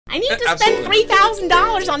I need to spend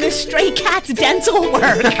 $3,000 on this stray cat's dental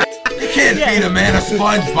work. You can't feed a man a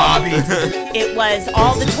sponge, Bobby. It was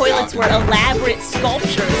all the toilets were elaborate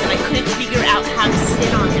sculptures, and I couldn't figure out how to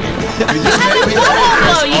sit on them. You have a butthole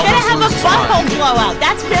blow. You gotta have a butthole blowout.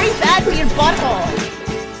 That's very bad for your butthole.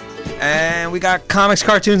 And we got comics,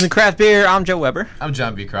 cartoons, and craft beer. I'm Joe Weber. I'm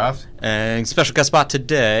John B. Croft. And special guest spot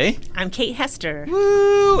today. I'm Kate Hester.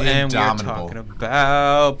 Woo! And we're talking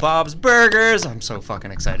about Bob's Burgers. I'm so fucking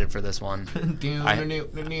excited for this one.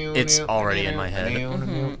 It's already in my head.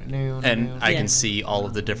 And I can see all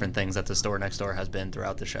of the different things that the store next door has been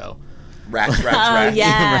throughout the show. Rats.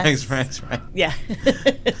 Yes. Rats. Yeah.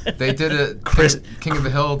 They did a King of the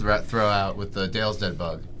Hill throw out with the Dale's Dead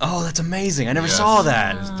Bug. Oh, that's amazing. I never saw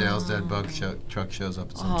that. Dale's Dead Bug truck shows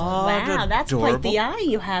up at some time. Wow, that's adorable. quite the eye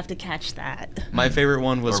you have to catch that. My favorite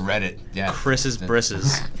one was Or Reddit. Yeah. Chris's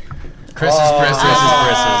Brisses. Chris's Brisses.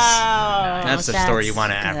 That's the story you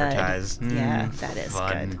want to good. advertise. Yeah, that is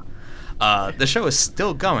fun. good. The show is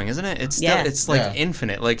still going, isn't it? It's still, it's like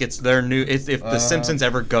infinite. Like it's their new. If the Simpsons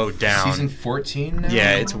ever go down, season 14 now.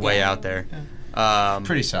 Yeah, it's way out there.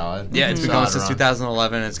 Pretty solid. Yeah, it's been going since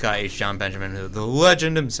 2011. It's got H. John Benjamin, the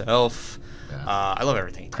legend himself. Yeah. I love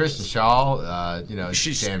everything. Kristen Shaw,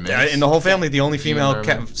 she's Dan in the whole family the only female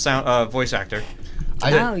voice actor.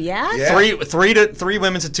 Yeah. Three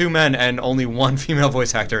women to 2 men, and only 1 female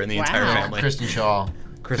voice actor in the entire family. Kristen Shaw.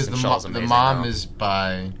 Kristen Shaw's amazing. The mom is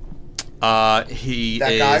by. He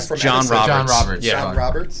that is guy from John Edison? Roberts. John Roberts. Yeah. John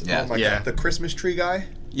Roberts? Yeah. Oh my God. The Christmas tree guy?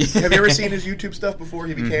 Yeah. Have you ever seen his YouTube stuff before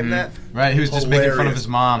he became that? Right, he was just making fun of his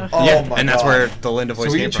mom. Oh yeah, my and that's God. where the Linda voice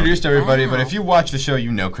So we came introduced everybody, but if you watch the show,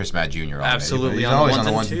 you know Chris Matt Jr. already. Absolutely, He's always on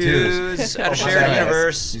the ones and twos. At a shared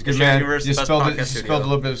universe. He's good, Shared man. Universe, You best spilled podcast a studio.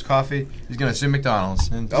 little bit of his coffee. He's gonna sue McDonald's.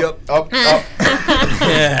 And Up.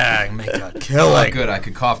 Yeah, make a Oh, killing. good. I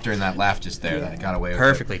could cough during that laugh just there. That I got away with.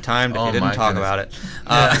 Perfectly timed. If you didn't talk about it.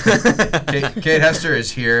 Kate Hester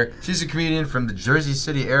is here. She's a comedian from the Jersey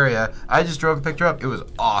City area. I just drove and picked her up. It was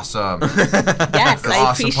awesome. Yes,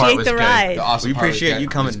 I appreciate the ride. We appreciate you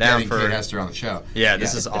coming down for Kate Hester on the show. Yeah,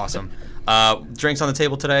 this is awesome. Drinks on the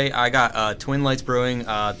table today. I got Twin Lights Brewing,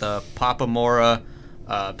 the Papa Mora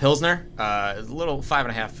Pilsner. A little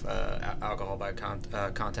 5.5 alcohol by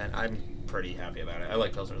content. I'm pretty happy about it. I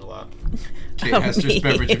like Pilsners a lot. Kate Hester's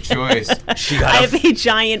beverage of choice. I have a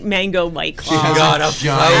giant mango White Claw. She got a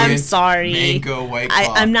giant I'm sorry. mango White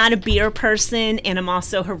Claw. I'm not a beer person, and I'm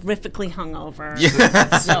also horrifically hungover.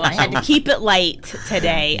 Yeah. So I had to keep it light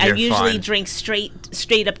today. I You're usually fine. drink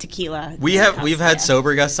straight up tequila. We've had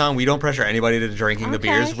sober guests on. We don't pressure anybody to drinking the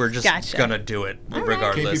beers. We're just gonna do it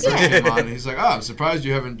regardless. Came on and he's like, "Oh, I'm surprised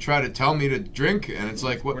you haven't tried to tell me to drink." And it's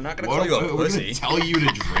like, "What? We're not gonna call you a We're pussy. gonna tell you to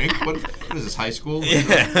drink? What is this, high school?"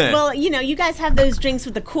 Yeah. Well, you guys have those drinks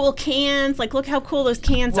with the cool cans. Like, look how cool those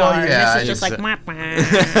cans are. Yeah, and this is just like, wah,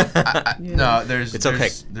 wah. No, It's okay.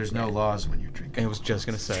 There's no laws when you're drinking. I was just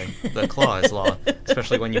gonna say the claw is law,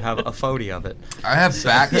 especially when you have a 40 of it. I have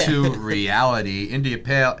Back to Reality India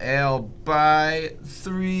Pale Ale by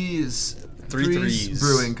Threes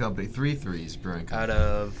Brewing Company. 3 Threes Brewing Company. Out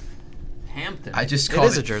of Hampton. I just called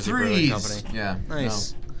it is a Jersey brewing Threes. company. Yeah,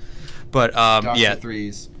 Nice. But Dr.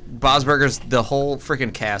 Threes. Bob's Burgers, the whole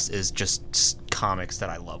freaking cast is just comics that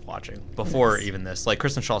I love watching. Before even this, like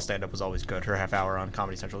Kristen Shaw's stand-up was always good. Her half hour on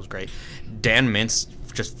Comedy Central was great. Dan Mintz,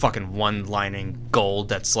 just fucking one-lining gold.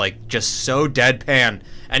 That's like just so deadpan,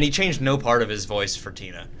 and he changed no part of his voice for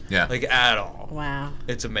Tina. Yeah, like at all. Wow,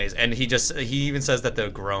 it's amazing. And he even says that the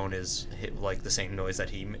groan is like the same noise that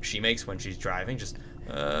she makes when she's driving. Just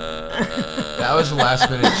that was the last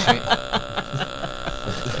minute change.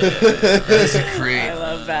 That's a great. I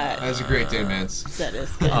love that. That's a great Dan Mintz. That is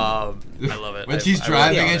good. I love it. When she's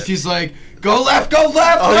driving and it. she's like, "Go left, go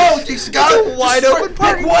left!" Oh, no, she's got it wide open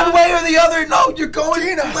parking pick one way or the other. No, you're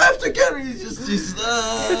going left again. She's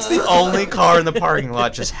it's the only car in the parking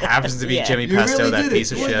lot. Just happens to be Jimmy Pesto, really that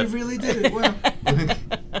piece of shit. shit. You really did it. Wow.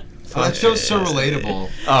 That show's so relatable.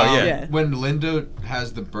 Oh yeah. When Linda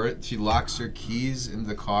has the birth, she locks her keys in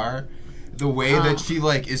the car. The way that she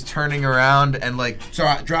like is turning around and like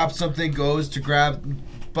drops something, goes to grab,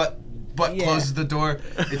 but closes the door.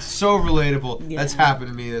 It's so relatable. Yeah. That's happened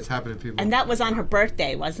to me. That's happened to people. And that was on her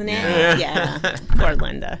birthday, wasn't it? Yeah. Poor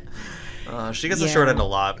Linda. She gets the short end a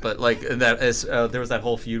lot, but like that is there was that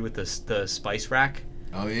whole feud with the spice rack.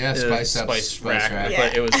 Oh yeah, Spice rack. Yeah.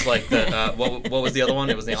 But it was like the what was the other one?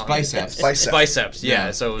 It was the Spiceps. Yeah.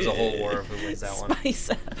 So it was a whole war of who wins that one.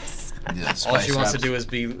 Spiceps. Yeah, all she wants to do is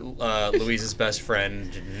be Louise's best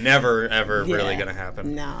friend. Never, ever really gonna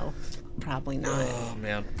happen. No, probably not. Oh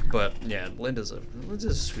man, but yeah, Linda's a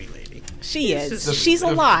sweet lady. She is. She's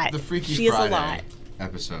a lot. The Freaky she Friday. is a lot.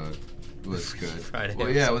 episode was good. Friday Well,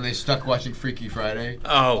 yeah, episode. when they stuck watching Freaky Friday.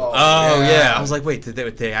 Oh, yeah. yeah. I was like, wait, did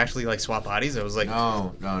they actually like swap bodies? I was like,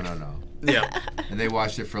 No. yeah. And they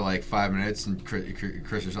watched it for like 5 minutes, and Chris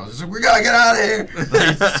was just like, "We gotta get out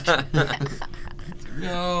of here!"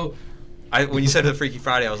 No. When you said the Freaky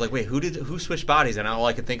Friday, I was like, wait, who switched bodies? And all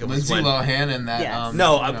I could think of was Lindsay when. Lohan and that. Yes.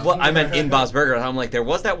 No, you know. I meant in Bob's Burger. I'm like, there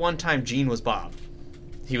was that one time Gene was Bob.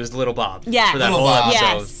 He was little Bob. Yes. For that Little whole Bob. episode.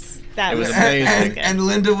 Yes. That It was was amazing. And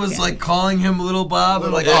Linda was like calling him Little Bob,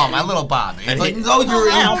 and like, Little "Oh, Bob. my little Bobby." And It's like, he- "No, you're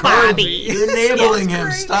Little Bobby. You're enabling him.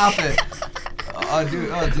 Yes. Stop it."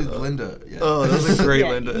 Dude, Linda. Yeah. Oh, that was a great Yeah,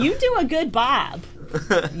 Linda. you do a good Bob.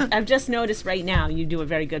 I've just noticed right now you do a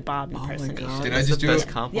very good Bob impersonation. Did I That's just the do best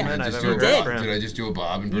it? compliment Yeah. I've Just ever do a heard did. for him. Did I just do a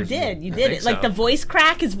Bob You impersonation? did. You I did think it. Like so. the voice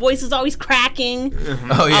crack, his voice is always cracking.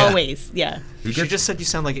 Oh yeah. Always. Yeah. You should just said you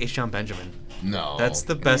sound like H. John Benjamin. No. That's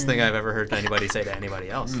the best thing I've ever heard anybody say to anybody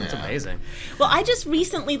else. That's Yeah. amazing. Well, I just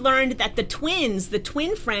recently learned that the twin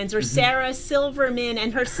friends, are Sarah Silverman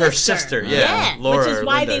and her sister. Her sister, yeah. Laura which is or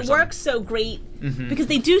why Linda they or work so great because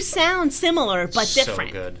they do sound similar but So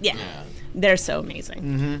different. good. Yeah. Yeah. They're so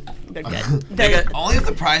amazing. They're good. They're, Only if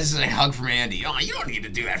the prize is a hug from Andy. Oh, you don't need to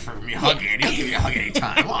do that for me. Hug Andy. I'll give you a hug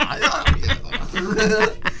anytime.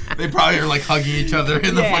 They probably are like hugging each other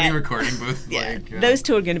in the Yeah. fucking recording booth. yeah. Like, Those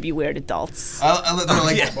two are going to be weird adults. they're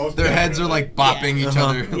like, Yeah. their heads are like bopping each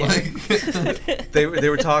other. Yeah. Like, They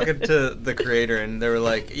were talking to the creator and they were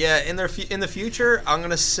like, yeah, in the future, I'm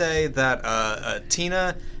gonna say that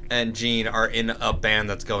Tina and Gene are in a band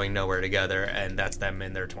that's going nowhere together, and that's them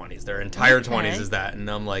in their 20s. Their entire Okay. 20s is that, and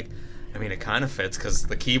I'm like, I mean, it kind of fits because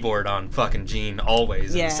the keyboard on fucking Gene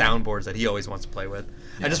always, Yeah. and the soundboards that he always wants to play with.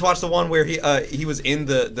 I just watched the one where he was in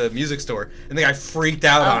the music store, and the guy freaked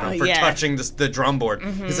out on him for yeah. touching the drum board.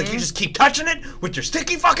 He's like, you just keep touching it with your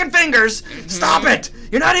sticky fucking fingers. Stop it!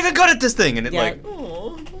 You're not even good at this thing. And it Yeah. like,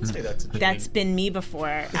 oh, don't say that to Gene. That's been me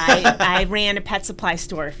before. I ran a pet supply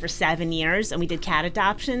store for 7 years, and we did cat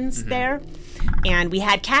adoptions there, and we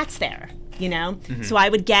had cats there, you know? So I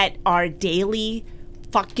would get our daily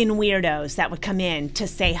fucking weirdos that would come in to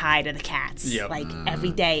say hi to the cats, Yep. like every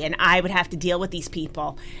day, and I would have to deal with these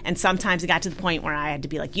people, and sometimes it got to the point where I had to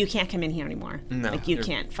be like, you can't come in here anymore. No, like, you you're-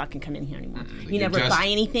 can't fucking come in here anymore. You you're never just- buy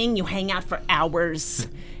anything, you hang out for hours.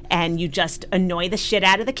 And you just annoy the shit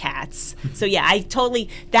out of the cats. So yeah,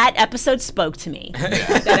 that episode spoke to me.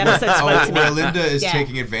 That episode spoke to me. where Linda is Yeah.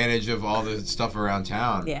 taking advantage of all the stuff around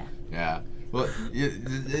town. Yeah. Yeah. Well,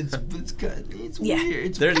 it's good. It's Yeah. weird.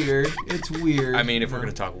 It's There's- weird. It's weird. I mean, if we're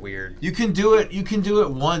gonna talk weird, You can do it. You can do it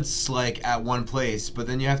once, like at one place, but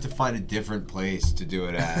then you have to find a different place to do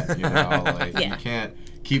it at. You know, like Yeah. you can't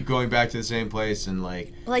keep going back to the same place and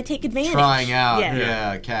like Well, I take advantage. trying out. Yeah.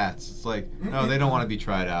 Yeah, cats. It's like no, they don't want to be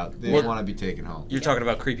tried out. They Well- want to be taken home. you're talking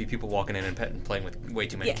about creepy people walking in and playing with way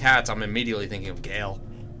too many Yeah. cats. I'm immediately thinking of Gail.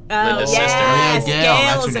 Oh, Linda's yes, sister. Yeah, Gail, that's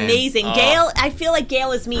Gail her is name. amazing. Oh. Gail, I feel like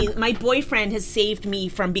Gail is me. My boyfriend has saved me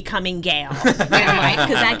from becoming Gail in life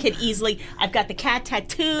because I could easily. I've got the cat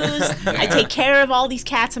tattoos. I take care of all these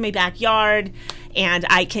cats in my backyard, and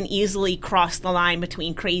I can easily cross the line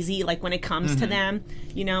between crazy, like when it comes to them.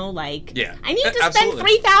 You know, like Yeah. I need to spend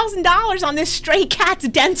Absolutely. $3,000 on this stray cat's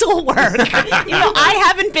dental work. You know, I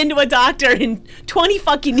haven't been to a doctor in 20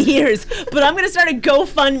 fucking years, but I'm gonna start a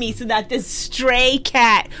GoFundMe so that this stray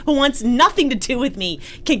cat who wants nothing to do with me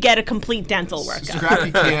can get a complete dental workup.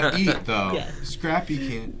 Scrappy can't eat though. Yeah. Scrappy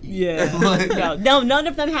can't eat. Yeah. Like- No, none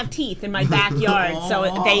of them have teeth in my backyard,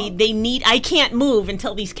 so they need. I can't move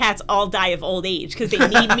until these cats all die of old age because they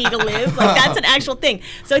need me to live. Like that's an actual thing.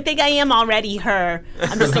 So I think I am already her.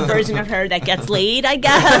 I'm just a version of her that gets laid, I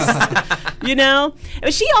guess. You know,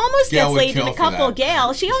 she almost Gail gets would laid in kill a for couple. that.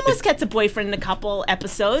 Gail, she almost gets a boyfriend in a couple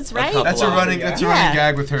episodes, right? couple. That's a running. Yeah. That's a running Yeah.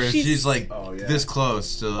 gag with her. She's- She's like Oh, yeah. this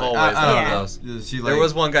close to like, Always I that don't know. She like There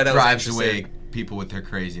was one guy that was drives interested. away people with her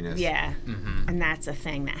craziness. Yeah, and that's a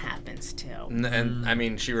thing that happens too. And I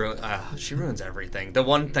mean, she ruins everything. The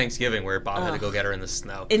one Thanksgiving where Bob had to go get her in the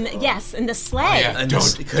snow. Yes, in the sleigh. Oh, yeah. And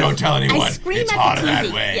Don't tell anyone. I scream it's at hotter the TV.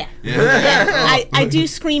 that way. Yeah. Yeah. I do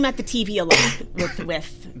scream at the TV a lot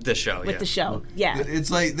with The show, yeah. the show. Yeah. It's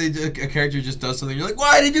like a character just does something. You're like,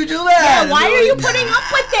 why did you do that? Yeah, why And are they're you like, putting up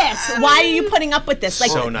with this? Why are you putting up with this?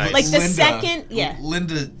 Like, So nice. like the Linda- second, yeah.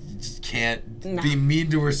 Linda just can't No. be mean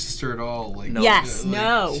to her sister at all. Like, No. Yes, like,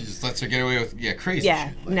 no. She just lets her get away with crazy. Yeah,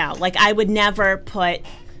 shit. no. Like I would never put.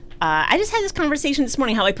 I just had this conversation this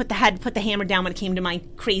morning how I had to put the hammer down when it came to my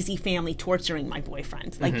crazy family torturing my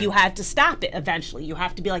boyfriend. Like you have to stop it eventually. You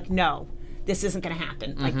have to be like, no, this isn't going to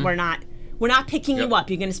happen. Like we're not picking you Yep. up.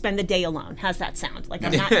 You're going to spend the day alone. How's that sound? Like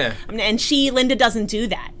I'm not. Yeah. And Linda doesn't do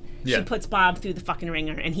that. She Yeah. puts Bob through the fucking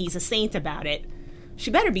ringer, and he's a saint about it.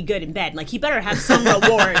 she better be good in bed. Like, he better have some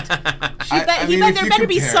reward. I mean, if There you better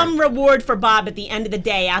be compare- some reward for Bob at the end of the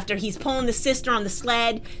day after he's pulling the sister on the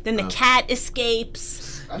sled. Then the cat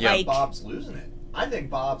escapes. I Like, think Bob's losing it. I think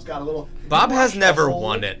Bob's got a little. Bob You has watch the never whole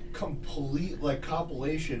won it. Complete like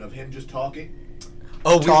compilation of him just talking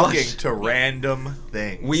Oh, we talking watched, to random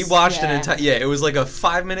things. we watched an Yeah. entire. Yeah, it was like a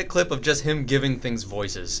 5-minute clip of just him giving things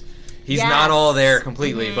voices. He's Yes. not all there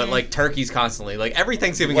completely, but like turkeys constantly. Like every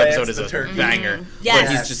Thanksgiving Lance episode is the a turkey. banger. yes,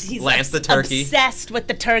 Where he's just Lance the turkey. obsessed with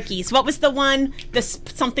the turkeys. What was the one? The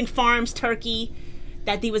something farms turkey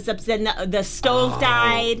that he was upset. The stove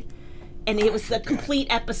died. And it was the complete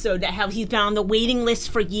episode that how he's been on the waiting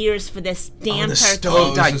list for years for this damn the turkey. stove Oh, it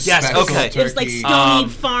was died. a Yes, special okay. It was like turkey. Stony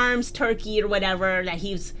Farms turkey or whatever that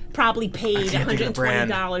he's probably paid can't think of the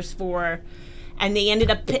brand. $120 for. And they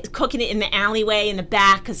ended up cooking it in the alleyway in the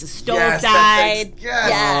back because the stove Yes, that died. thing's-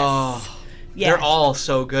 yes. Oh, Yeah. they're all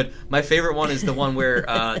so good. My favorite one is the one where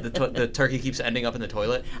the turkey keeps ending up in the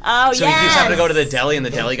toilet. Oh, So he keeps having to go to the yes. deli, and the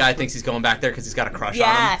deli guy thinks he's going back there because he's got a crush on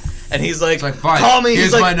Yes. him. And he's like, It's like, fine, call me. here's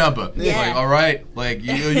He's like, my number. It's Yeah. like, all right, like,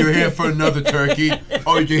 you're here for another turkey.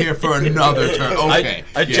 Oh, you're here for another turkey. Okay.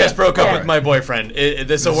 I yeah. just broke up All with my boyfriend. This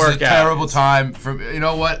This will is work a out. terrible time for, you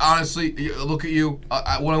know what, honestly, look at you.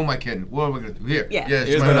 What am I kidding? What am I going to do? Here. Yeah. It's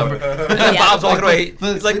Here's my number. And then Yeah. Bob's walking away.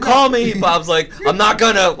 Like, He's like, no. call me. Bob's like, I'm not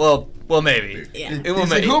gonna. Well, maybe. Yeah. It will He's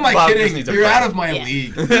like, maybe. who am I Bob just kidding? needs a You're friend. out of my Yeah.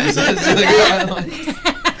 league.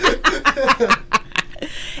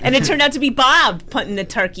 And it turned out to be Bob putting the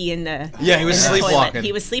turkey in the Yeah, he was in the toilet. sleepwalking.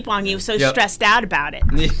 He was sleepwalking. He was so Yep. stressed out about it.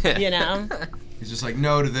 Yeah. You know? He's just like,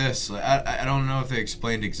 no to this. Like, I don't know if they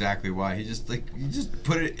explained exactly why. He just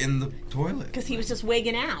put it in the toilet. Because he was just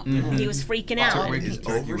wigging out. Mm-hmm. He was freaking Bob out. wig He's his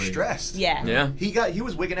turkey overstressed. Yeah. Yeah. He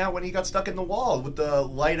was wigging out when he got stuck in the wall with the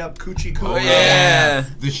light up coochie coo. Oh, yeah.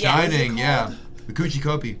 The Shining, yeah. The Coochie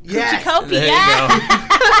Copy. Yes. Kopi, There you yeah.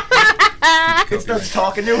 go. He starts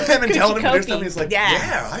talking to him and telling him Coochie there's something. Copy. He's like,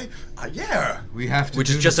 Yeah. yeah. We have to Which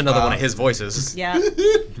do is just this, another one Bob. of his voices. Yeah.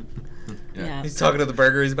 Yeah. Yeah. He's talking to the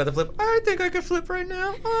burger. He's about to flip. I think I can flip right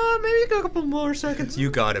now. Maybe a couple more seconds. You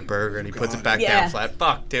got it, burger. And he puts it back Yeah. down flat.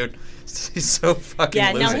 Fuck, dude. He's so fucking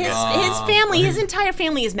Yeah, no, losing it. his entire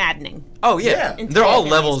family is maddening. Oh, yeah. Yeah. They're all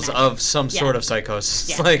Entire levels family's of some Yeah. sort of psychosis.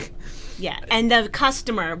 Yeah. Like, Yeah, and the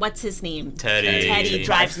customer, what's his name? Teddy. Teddy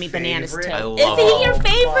drives me My bananas too. favorite. I Is love he your him.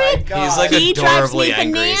 favorite? God. He's like He drives me adorably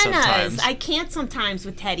angry bananas. sometimes. I can't sometimes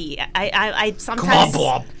with Teddy. I sometimes. Come on,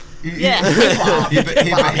 Bob. Yeah. He Bob, you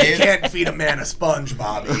behaved- can't feed a man a sponge,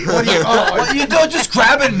 Bobby. What do you? Oh, well, you don't just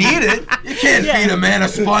grab and eat it. You can't Yeah. feed a man a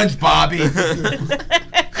sponge, Bobby.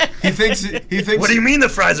 He thinks. What do you mean the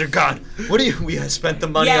fries are gone? What do you? We spent the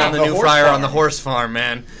money Yeah. on the The new horse fryer farm. on the horse farm,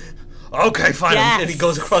 man. Okay, fine. Yes. And he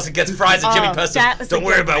goes across and gets fries at Jimmy Oh, Pesto. that was a Don't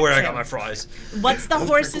worry good about where one, I got too. my fries. What's the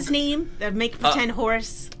horse's name? The make pretend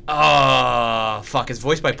horse. Oh, fuck. It's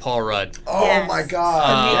voiced by Paul Rudd. Oh Yes. my The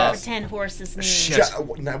God. make Yes. pretend horse's name. Shit.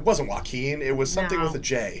 No, it wasn't Joaquin. It was something No. with a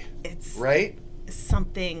J, It's right?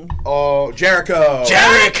 something. Oh, Jericho.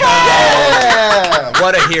 Jericho! Yeah.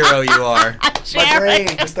 What a hero you are. My brain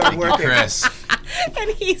just started working. Chris?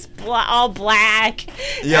 And he's all black.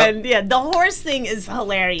 Yep. And yeah, the horse thing is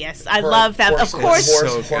hilarious. I love that. Of Porcelain. course.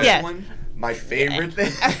 So good. Yeah. Porcelain, my favorite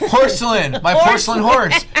thing. Porcelain, my porcelain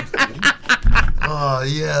horse. Oh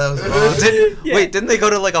yeah, that was awesome. Wait, didn't they go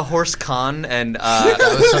to like a horse con and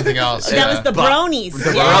That was something else. That was the Bob- bronies.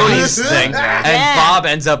 the Yeah. bronies thing, and Yeah. Bob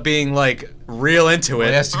ends up being like real into Well,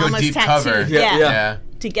 it. he has to go Almost deep tattooed, cover. yeah. Yeah.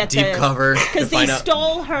 To get Deep the, cover to because they find out-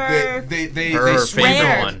 stole her. They Her switched- favorite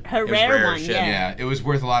Rare. one. Her It was rare rare one, shit. yeah. Yeah, it was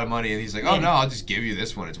worth a lot of money, and he's like, "Oh Yeah. no, I'll just give you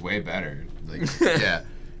this one. It's way better." Like, yeah,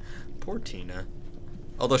 Poor Tina.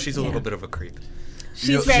 Although she's a Yeah. little bit of a creep.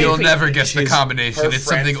 She's very you'll creepy. never guess the She's- combination. her It's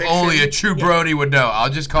friend something fiction. only a true Brony would know. I'll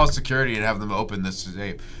just call security and have them open this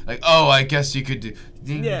safe. Like, oh, I guess you could do.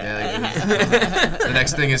 The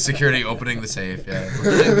next thing is security opening the safe. Yeah.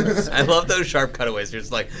 I love those sharp cutaways. You're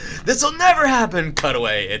just like, this will never happen.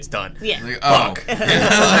 Cutaway, it's done. Yeah. Like, oh, Fuck.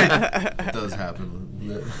 it does happen.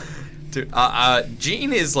 Dude,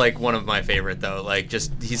 Gene is like one of my favorite though. Like,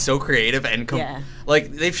 just he's so creative and Yeah.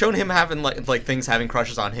 like they've shown him having like things having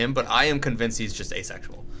crushes on him, but I am convinced he's just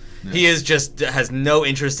asexual. He is just has no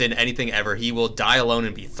interest in anything ever. He will die alone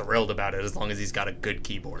and be thrilled about it as long as he's got a good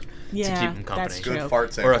keyboard to Yeah, keep him company. that's Good true.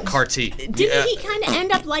 fart Or a samples. carty. Didn't he kind of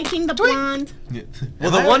end up liking the blonde?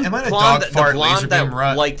 Well, the one am I a blonde, dog the fart blonde laser that beam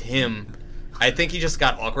rut? liked him, I think he just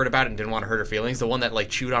got awkward about it and didn't want to hurt her feelings. The one that like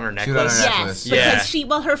chewed on her Chewed on her necklace. necklace. Yes, Yeah.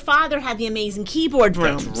 because her father had the amazing keyboard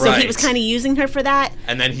room, That's so he was right. kind of using her for that.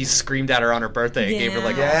 And then he screamed at her on her birthday and gave her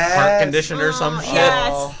like Yes. a heart condition or some Oh, shit.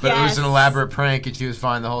 yes. But it was an elaborate prank, and she was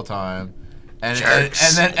fine the whole time.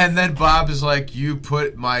 And then Bob is like, you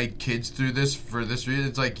put my kids through this for this reason.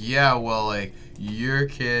 It's like, yeah, well, like, your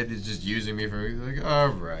kid is just using me for. He's like, all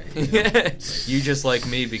right. You just like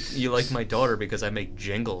me. You like my daughter because I make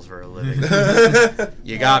jingles for a living.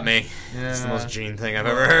 You got me. Yeah. It's the most Gene thing I've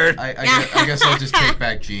ever heard. I guess I'll just take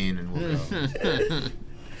back Gene and we'll go.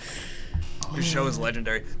 The show is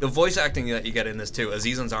legendary. The voice acting that you get in this too.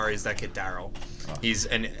 Aziz Ansari is that kid Daryl. He's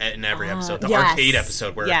in every episode. The arcade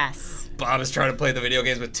episode where Bob is trying to play the video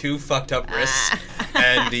games with 2 fucked up wrists,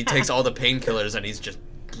 and he takes all the painkillers and he's just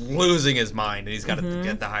losing his mind, and he's got to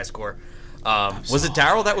get the high score. Was it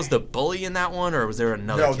Daryl that was the bully in that one, or was there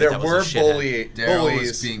another? No, kid there that were was a bullies. Daryl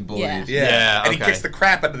was being bullied. Yeah, and he kicks the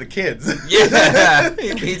crap out of the kids. Yeah,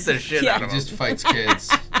 he beats the shit out of them. He just fights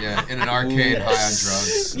kids. Yeah, in an arcade, high on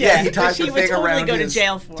drugs. Yeah, he ties the she would thing totally around go to his...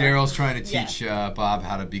 jail for. Daryl's trying to teach Bob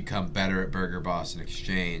how to become better at Burger Boss in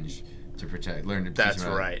exchange to learn to teach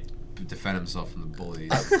him how to defend himself from the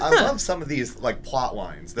bullies. I love some of these like plot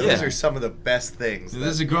lines. Those are some of the best things. So this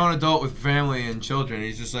is a grown adult with family and children.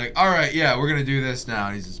 He's just like, all right, yeah, we're gonna do this now.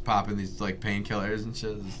 And he's just popping these like painkillers and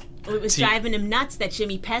shit. It was driving him nuts that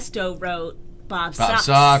Jimmy Pesto wrote Bob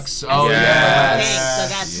Sucks. Oh yeah. So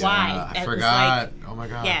that's why. I forgot. Oh my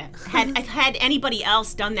god. Yeah. Had anybody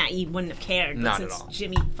else done that, you wouldn't have cared. Not since at all.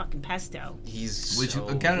 Jimmy fucking Pesto. He's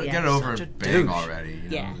Get it over and bang already. You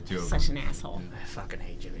know, the two of such them. an asshole. I fucking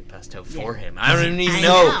hate Jimmy Pesto for him. I don't even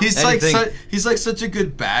know. He's like such a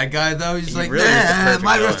good bad guy though. He's like, really is the perfect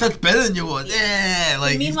my villain. restaurant's better than yours. Yeah.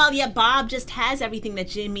 Like. Meanwhile, Bob just has everything that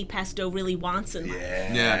Jimmy Pesto really wants in life.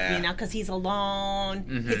 Yeah. You know, because he's alone.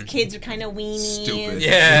 His kids are kind of weenies. Stupid.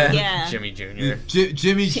 Yeah. Jimmy Jr.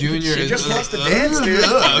 Jimmy Jr. He just wants to dance, dude.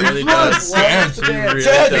 He really does. Dance. He really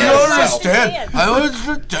Dad, does. you don't understand. I always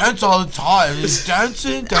just dance all the time. He's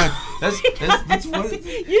dancing. That's what.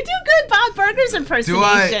 You do good Bob Burgers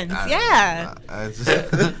impersonations. Yeah.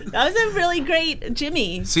 That was a really great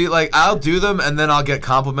Jimmy. See, like, I'll do them and then I'll get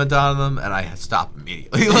compliment out of them and I stop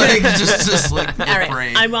immediately. Like, just like All right.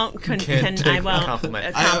 brain. I won't compliment you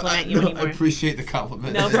I anymore. appreciate the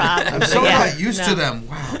compliment. No problem. I'm so Yeah, not used to them.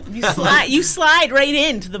 Wow. You slide right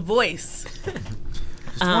into the voice.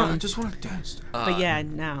 I just want to dance. But yeah,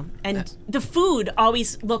 no. And the food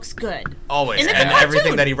always looks good. Always. And And, it's a cartoon.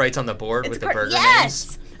 everything that he writes on the board with the burger yes.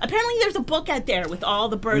 names. Apparently there's a book out there with all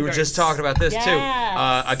the burgers. We were just talking about this too.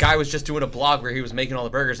 Yes. A guy was just doing a blog where he was making all the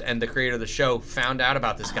burgers, and the creator of the show found out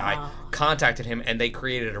about this guy, contacted him, and they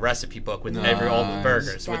created a recipe book with all the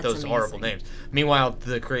burgers with those horrible names. Meanwhile,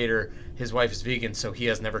 the creator, his wife is vegan, so he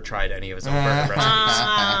has never tried any of his own burger recipes.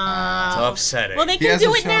 It's upsetting. Well, they can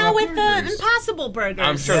do it now with the Impossible Burgers.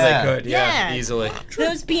 I'm sure they could, easily.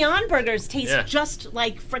 Those Beyond Burgers taste just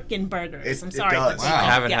like frickin' burgers. I'm sorry. It does. But Wow. I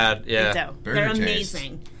haven't had, they do. They're Burger taste.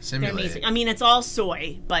 amazing. Simulated. They're amazing. I mean, it's all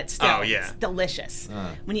soy, but still, it's delicious.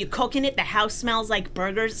 When you cook in it, the house smells like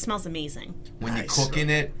burgers. It smells amazing. When you're cooking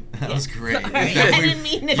it, that was great. Sorry, I didn't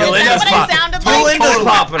mean it. Is Belinda's that what I sounded like? Belinda's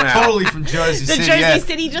popping out. Totally from Jersey The City. Jersey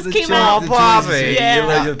City just came out. Oh, Bobby.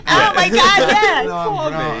 Yeah. Oh my God, yeah. No,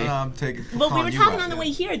 I'm taking. Well, we were talking on the way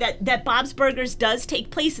here that Bob's Burgers does take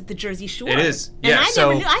place at the Jersey Shore. It is. And Yeah, I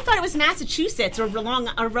never knew. I thought it was Massachusetts or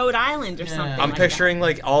Rhode Island or something. I'm like picturing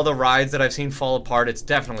like all the rides that I've seen fall apart. It's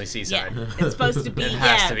definitely Seaside. Yeah, it's supposed to be. It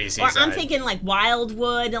has to be Or I'm Seaside. thinking like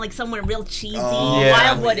Wildwood, like somewhere real cheesy. yeah.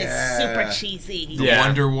 Wildwood is super cheesy. Yeah.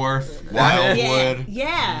 Wonder Wharf, Wildwood.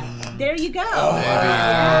 Yeah. There you go.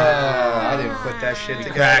 I didn't put that shit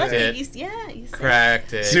together. Cracked it. You said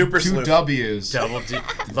Cracked it. Super Two sleuth. W's. Double D.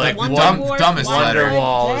 Like Wonder one Wharf, dumbest letter.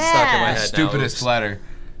 Wonderwall is stuck in my Yeah. head. Stupidest letter.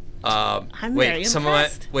 I'm very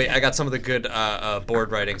impressed. I got some of the good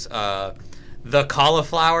board writings. The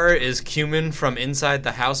cauliflower is cumin from inside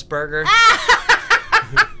the house burger.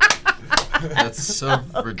 That's so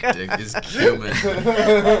ridiculous. Cumin.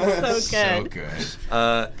 so So good. good.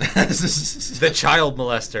 The child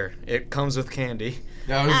molester. It comes with candy.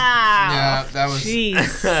 That was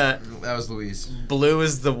Jeez. that was Louise. Blue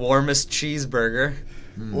is the warmest cheeseburger.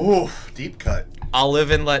 Ooh, deep cut. I'll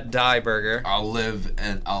live and let die burger. I'll live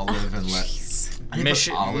and let.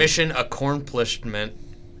 Mission accomplishment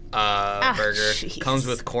burger jeez. comes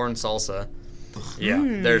with corn salsa. Yeah,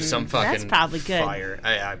 there's some fucking that's probably good. fire.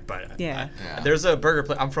 But Yeah. there's a burger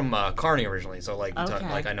place. I'm from Kearney originally, so like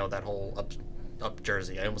Okay. I know that whole up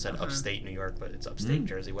Jersey. I almost said upstate New York, but it's upstate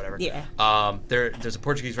Jersey, whatever. Yeah. There's a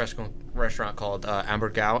Portuguese restaurant called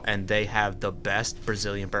Hamburgão, and they have the best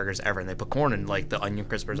Brazilian burgers ever. And they put corn and like the onion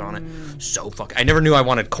crispers on it. So fucking. I never knew I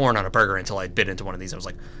wanted corn on a burger until I bit into one of these. I was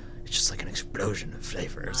like, it's just like an explosion of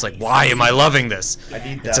flavor. It's like, why am I loving this? I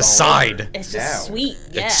need that It's a all side. over. It's just Now. sweet.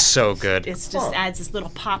 Yeah. It's so good. It just adds this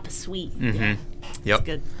little pop of sweet. Mm-hmm. Yeah. Yep.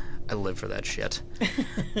 Good. I live for that shit.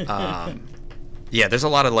 Yeah, there's a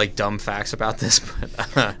lot of like dumb facts about this,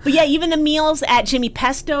 but yeah, even the meals at Jimmy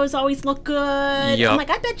Pesto's always look good. Yep. I'm like,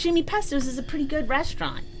 I bet Jimmy Pesto's is a pretty good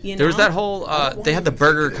restaurant. You know? there was that whole they had the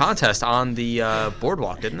burger contest on the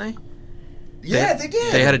boardwalk, didn't they? Yeah, they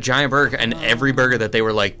did. They had a giant burger, and every burger that they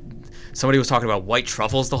were like, somebody was talking about white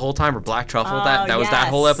truffles the whole time, or black truffle. That was that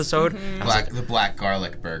whole episode. The black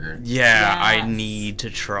garlic burger. Yeah, I Yes. need to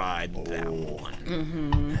try that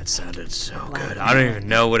one. That sounded so good. I don't even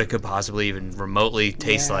know what it could possibly even remotely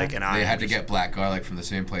taste Yeah. like, and I They had to get black garlic from the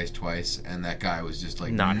same place twice, and that guy was just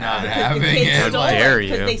like Not not having having They it. stole Like, dare it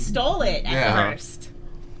because you. they stole it at Yeah. first.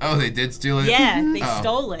 oh, they did steal it. Yeah, they Oh.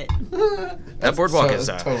 stole it. that boardwalk so- is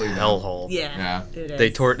a totally dumb. hellhole. Yeah, Yeah. it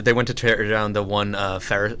is. They went to tear down the one not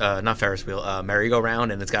Ferris wheel,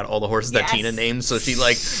 merry-go-round, and it's got all the horses that Yes. Tina named, so she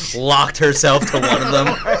like locked herself to one of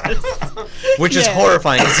them, which is Yeah.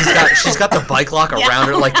 horrifying because she's got the bike lock Yeah, around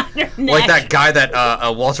her like around her like neck. that guy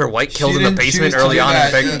that Walter White killed She in the didn't- she basement was early doing on in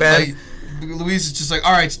that, Breaking Bad. like, Louise is just like,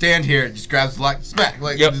 all right, stand here. Just grabs the lock, smack.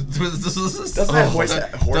 Like, Yep. doesn't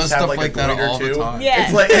that horse have, like, a goiter, all too? the time. Yeah.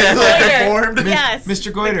 It's like deformed. Yes.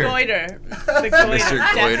 Mr. Goiter. The goiter. The goiter.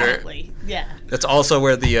 Mr. Goiter. Definitely. Yeah. That's also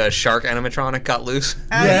where the shark animatronic got loose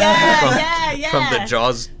Oh, yeah. from the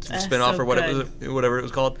Jaws spin-off so or whatever it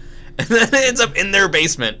was called, and then it ends up in their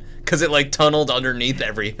basement because it like tunneled underneath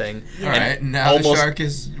everything. All right, now the shark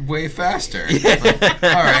is way faster. Yeah. Like,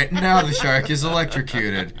 all right, now the shark is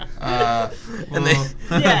electrocuted. And they-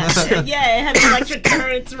 Yeah, it had electric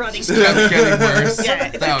currents running through kept getting worse. Yeah,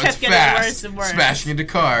 it Now kept it's getting fast. worse and worse. Smashing into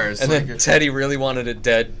cars. And like, then Teddy really wanted it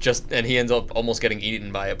dead, and he ends up almost getting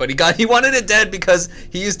eaten by it. But he wanted it dead because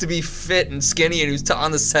he used to be fit and skinny, and he was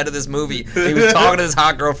on the set of this movie. He was talking to this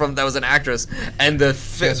hot girl that was an actress, and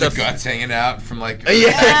she has her guts hanging out from like.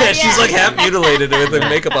 yeah, she's yeah. like half mutilated with the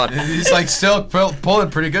makeup on. He's like still pulling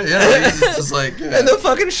pretty good. Yeah, he's just like. Yeah. And the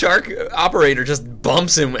fucking shark operator just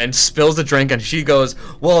bumps him and spills the drink, and she goes,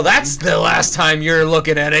 "Well, that's the last time you're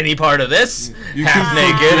looking at any part of this." You half can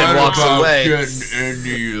naked forget and walks about away. getting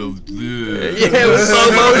any of this. Yeah, it was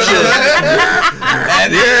slow motion.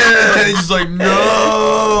 and he's just like,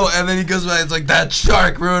 no. And then he goes back. It's like, that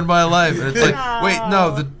shark ruined my life. And it's like, wait,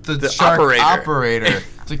 no, the shark operator.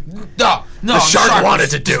 It's like, no, The shark wanted was-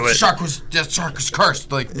 to do it. The shark was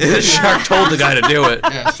cursed. Like, The shark told the guy to do it.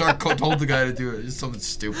 yeah, shark told the guy to do it. It's something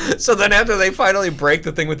stupid. So then after they finally break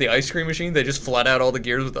the thing with the ice cream machine, they just flat out all the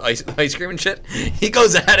gears with the ice cream and shit. He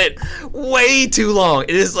goes at it way too long.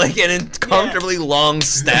 It is like an uncomfortably long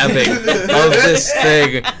stabbing of this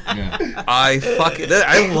thing. Yeah.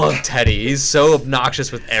 I love Teddy. He's so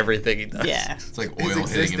obnoxious with everything he does. Yeah. It's like His oil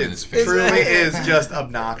hitting him in his existence face. truly is just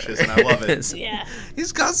obnoxious, and I love it. Yeah.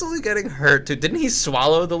 He's constantly getting hurt too. Didn't he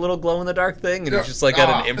swallow the little glow in the dark thing and he's just like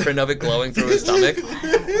got an imprint of it glowing through his stomach?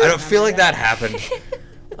 I don't feel like that happened.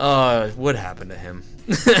 It would happen to him.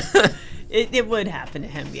 It would happen to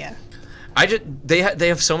him, yeah. They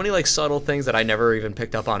have so many like subtle things that I never even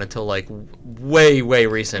picked up on until like way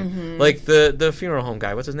recent. Like the funeral home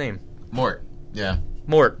guy. What's his name? Mort. Yeah.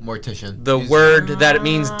 Mort. Mortician. The word that it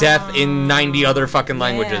means death in 90 other fucking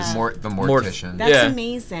languages. Yeah. The mortician. That's Yeah.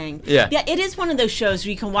 amazing. Yeah. Yeah, it is one of those shows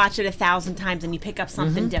where you can watch it 1,000 times and you pick up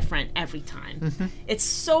something different every time. It's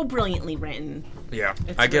so brilliantly written. Yeah,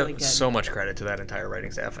 It's I give really good. so much credit to that entire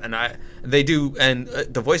writing staff, and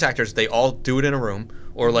the voice actors, they all do it in a room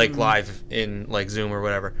or like live in like Zoom or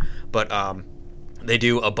whatever. But they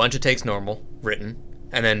do a bunch of takes normal written,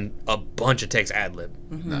 and then a bunch of takes ad lib,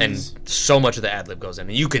 Nice. and so much of the ad lib goes in,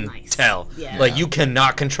 and you can Nice. tell, Yeah. like you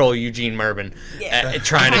cannot control Eugene Mervin Yeah.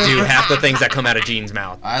 trying to do half the things that come out of Gene's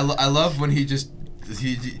mouth. I love when he just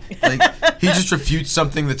refutes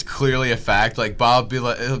something that's clearly a fact. Like he'll be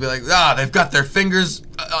like, they've got their fingers.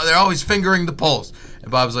 They're always fingering the pulse. And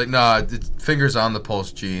Bob's like, nah, it's fingers on the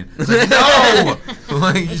pulse, Gene. It's like, no,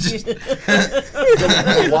 like you just.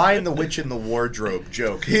 The Lion, the Witch, and the Wardrobe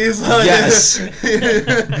joke. He's like, Yes.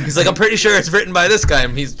 He's like, I'm pretty sure it's written by this guy,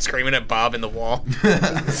 and he's screaming at Bob in the wall.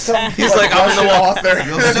 He's like, I'm in the wall.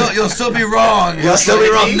 Author. You'll still be wrong. You'll still be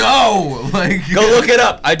wrong. No, like Go look it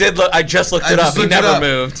up. I just looked it up. He never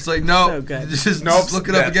moved. It's like no, So good. just Nope, look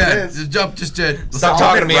it up that's again. it. Just did. Stop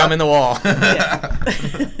talking to me. I'm in the wall.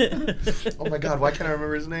 Oh my God, why can't I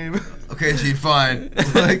remember his name? Okay, Gene, fine.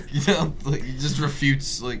 Like he just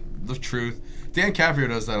refutes like the truth. Dan Caprio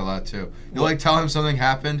does that a lot too. You'll like tell him something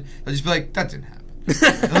happened, he'll just be like, that didn't happen.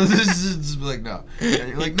 He'll just be like, no. And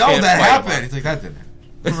you're like, no, Can't that fight happened. one. He's like, that didn't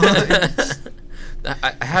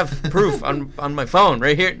happen. I have proof on my phone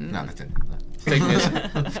right here. No, that didn't. Fake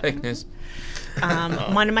news. Fake news.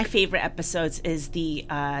 One of my favorite episodes is the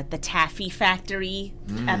Taffy Factory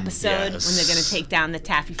episode when they're going to take down the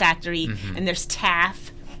Taffy Factory, and there's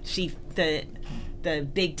Taff, the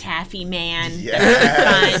big taffy man that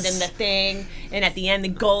they find in the thing, and at the end the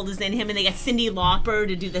gold is in him, and they got Cyndi Lauper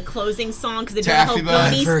to do the closing song because they do the whole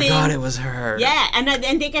Goonies I thing. forgot it was her. Yeah,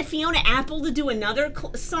 and they got Fiona Apple to do another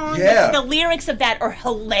song. Yeah. The lyrics of that are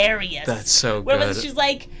hilarious. That's so Where good. she's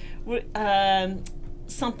like,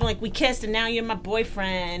 something like, "We kissed and now you're my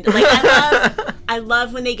boyfriend." Like I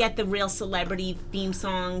love when they get the real celebrity theme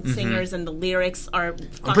song singers and the lyrics are.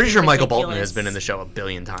 I'm pretty sure Michael Bolton ridiculous. has been in the show a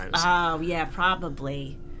billion times. Oh yeah,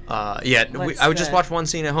 probably. I What's would just the- watch one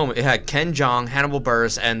scene at home. It had Ken Jeong, Hannibal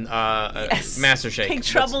Buress, and Master Shake. Big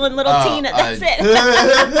Trouble in Little Tina. That's it.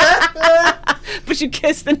 But you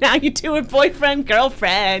kissed and now you two are boyfriend,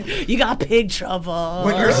 girlfriend. You got big trouble.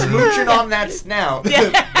 When you're smooching on that snout,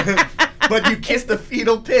 but you kissed a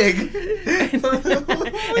fetal pig.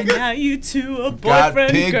 And now you two are Got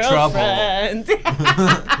boyfriend, big girlfriend.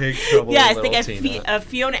 Big Trouble Yes, in they Little got Tina.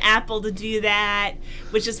 Fiona Apple to do that,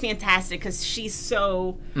 which is fantastic because she's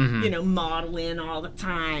so, modeling all the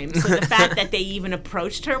time. So the fact that they even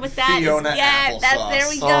approached her with that Fiona is, there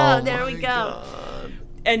we go, Oh there we my go. God.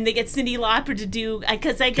 And they get Cyndi Lauper to do,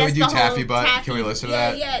 because I Can guess we do the Taffy whole Butt? Taffy, Can we listen to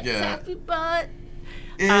yeah, that? Yeah, Yeah. Taffy Butt.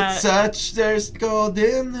 It's there's gold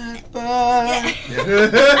in that butt.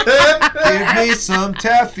 Give me some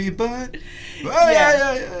taffy butt. Oh,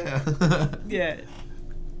 yeah. Yeah.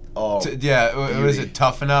 Oh, Was it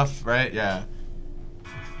Tough Enough, right? Yeah.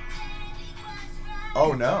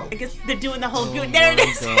 oh no. I guess they're doing the whole good. There it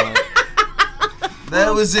is.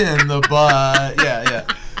 That was in the butt. Yeah.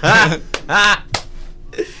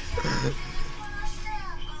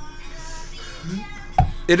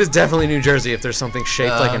 It is definitely New Jersey if there's something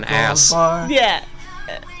shaped like an ass. Yeah.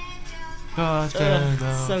 Ugh,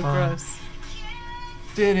 So gross.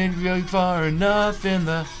 Didn't go far enough in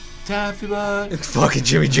the taffy butt. Fucking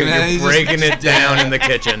Jimmy Jr. Yeah, he's breaking it down in the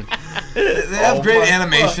kitchen. They have Oh great my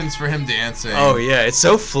animations for him dancing. Oh yeah, it's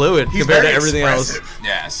so fluid He's compared to very everything expressive.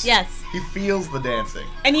 Yes. Yes. He feels the dancing.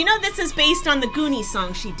 And you know this is based on the Goonies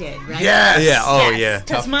song she did, right? Yes. Yeah. Oh yeah.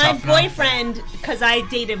 Because Tough- my Tough Enough. boyfriend, because I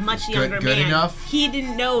dated a much younger Good man, Enough? he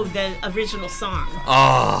didn't know the original song.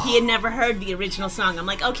 Oh. He had never heard the original song. I'm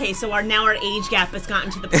like, okay, so our age gap has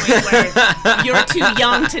gotten to the point where you're too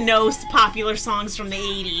young to know popular songs from the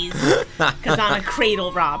 80s because I'm a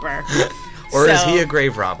cradle robber. Or is So- he a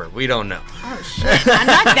grave robber? We don't know. Oh shit! I'm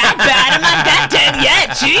not that bad. I'm not that dead yet.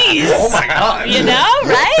 Jeez. Oh my god. You know,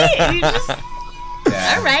 right? You just,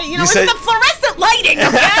 Yeah. all right. You know, You it's said- the fluorescent lighting,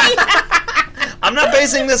 okay? I'm not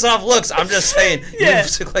basing this off looks. I'm just saying Yeah.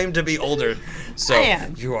 you claim to be older, so I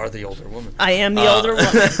am. you are the older woman. I am the older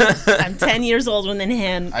woman. I'm 10 years older than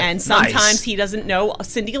him, and sometimes Nice. he doesn't know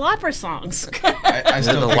Cyndi Lauper songs. I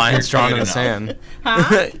still The think line's you're drawn good in the enough. sand.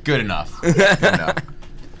 Huh? Good enough. Good enough.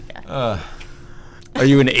 Are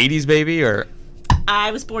you an '80s baby or?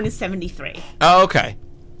 I was born in 73. Oh, okay.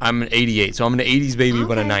 I'm an '88, so I'm an '80s baby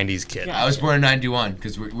but a Okay. '90s kid. Yeah. I was born in 91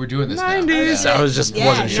 because we're doing this now. 90s. Yeah. I was just Yeah,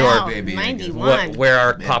 wasn't sure no, baby. 91. where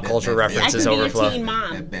our pop culture I references could be overflow. your teen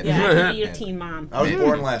mom. Yeah, I could be your teen mom. I was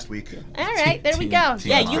born last week. All right, there we Teen- go.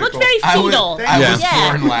 teen Yeah, mom. you look Cool. very I was, fetal. I Yeah. was Yeah.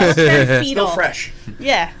 born last. Very Still fetal. fresh.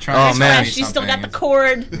 Yeah. Oh, It's man. fresh. You still got the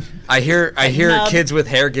cord. I hear nub. kids with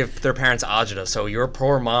hair give their parents agita, so your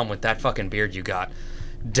poor mom with that fucking beard you got.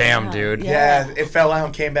 Damn, dude. Yeah. Yeah, it fell out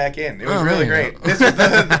and came back in. It was Oh, really really? great. This was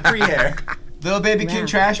the pre-hair. Little baby Yeah. king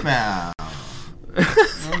trash mouth.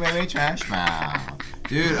 Little baby trash mouth.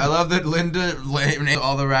 Dude, I love that Linda named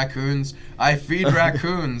all the raccoons. I feed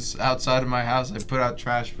raccoons outside of my house. I put out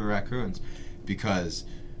trash for raccoons because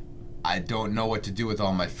I don't know what to do with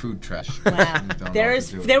all my food trash. Wow. I don't know what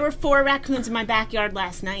to do. There were 4 raccoons in my backyard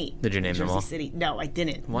last night. Did you name them Jersey all? City. No, I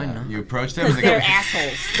didn't. Why not? You approach them Because and they go, they're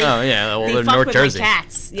assholes. They, Oh yeah, well they they're fuck North with Jersey. my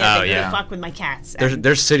cats. Yeah, Oh, they yeah. fuck with my cats.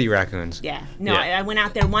 They're city raccoons. Yeah. No, Yeah. I went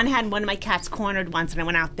out there. One had one of my cats cornered once, and I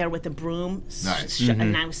went out there with a broom. Nice.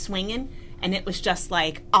 And I was swinging, and it was just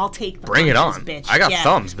like, I'll take the Bring it punches, on. bitch. I got Yeah.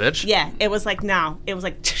 thumbs, bitch. Yeah. It was like, no. It was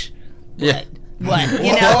like, Yeah. what?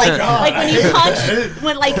 You know, like when you punch,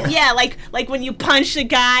 like when you punch a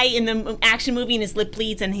guy in the action movie and his lip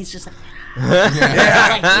bleeds and he's just like,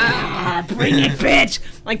 like, yeah, bring it, bitch.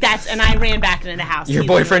 Like that's, and I ran back into the house. Your He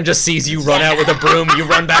boyfriend literally- just sees you run out with a broom. You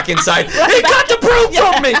run back inside. He got the broom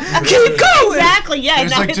from me. Keep going. Exactly, yeah.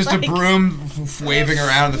 There's no, like it's just a broom waving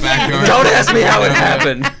around in the backyard. Don't ask me how it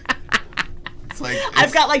happened. It's like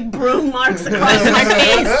I've got like broom marks across my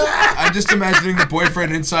face. I'm just imagining the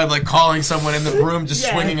boyfriend inside, like calling someone in the broom, just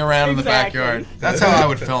Yeah, swinging around in the exactly. backyard. That's how I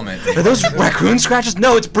would film it. Are those raccoon scratches?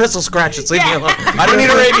 No, it's bristle scratches. Leave me Yeah. alone. I don't need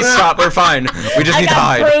a rabies stop. We're fine. We just I need to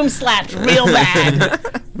got hide. broom slapped real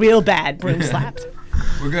bad. Real bad broom slapped.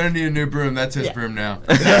 We're gonna need a new broom. That's his broom now.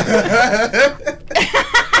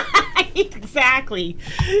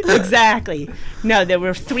 Exactly. No, there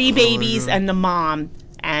were 3 babies and the mom,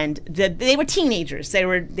 and they were teenagers. They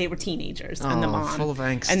were teenagers and the Oh, mom, full of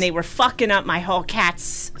angst. and they were fucking up my whole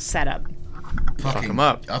cat's setup. Fucking 'em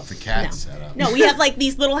up. Up the cat setup. No, we have like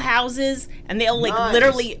these little houses, and they'll like Nice.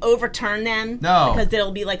 literally overturn them. No. because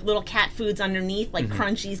there'll be like little cat foods underneath, like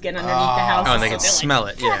crunchies get underneath the house. Oh, and they can smell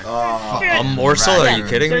it. Yeah. They're- A morsel? Are you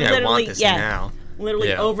kidding me? They're I want literally- this yeah. now. literally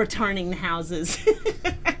Yeah. overturning the houses.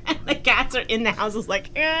 The cats are in the houses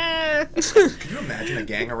like, eh. Can you imagine a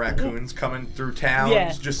gang of raccoons coming through town,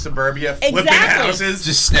 Yeah. just suburbia, flipping Exactly. houses?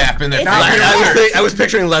 Just snapping their It's fingers. I was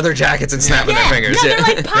picturing leather jackets and snapping Yeah, their fingers. no, Yeah.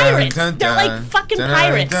 they're like pirates. Dun, dun, They're like dun, fucking dun,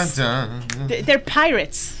 pirates. dun, dun, dun. They're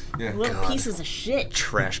pirates. Yeah. Little God. pieces of shit.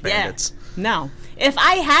 Trash bandits. Yeah. No. If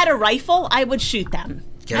I had a rifle, I would shoot them.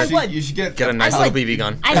 I would. You should get Get a nice I little would. BB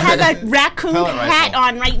gun. I have a raccoon Pellet hat rifle.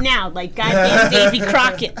 on right now, like goddamn Davy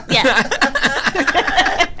Crockett. Yeah.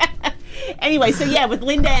 Anyway, so yeah, with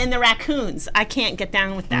Linda and the raccoons, I can't get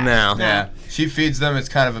down with that. No. Yeah, she feeds them. It's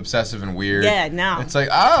kind of obsessive and weird. Yeah, no. It's like,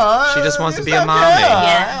 oh, She just wants to it's be a okay. mommy.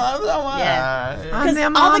 Yeah. Yeah. Because their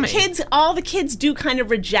all mommy. the kids do kind of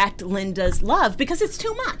reject Linda's love because it's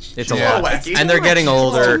too much. It's Yeah. a lot. It's And they're Too getting much. It's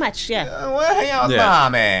older. too much, yeah. Well, hang out with Yeah.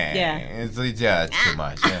 mommy. Yeah. It's too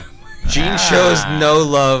much. Yeah. Gene shows no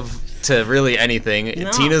love to really anything. No.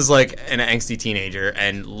 Tina's like an angsty teenager,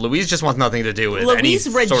 and Louise just wants nothing to do with any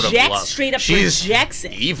Louise sort of rejects, love. straight up She's rejects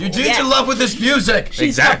it. evil. Your Gene's Yeah. in love with this music. She's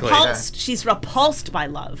Exactly. repulsed. She's repulsed by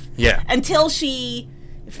love. Yeah. Until she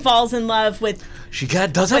falls in love with She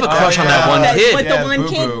does have a Oh, crush on that yeah. one the, kid. with Yeah, the one Boo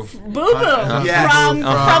kid, Boo. Boo Boo, Yes. from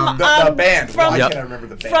The band. from Why Yep. can't I remember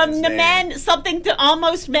the band's from the name? men, something to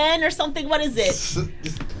almost men or something. What is it?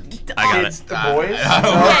 I got It's it. the boys. I don't, Yeah,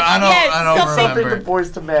 I don't, yeah, I don't something- Something remember. the boys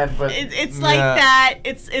to men, but It's like Yeah. that.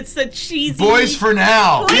 It's a cheesy Boys for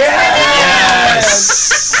now. Boys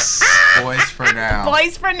Yes. Boys for now.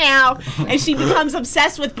 Boys for now, and she becomes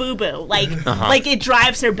obsessed with Boo Boo, like it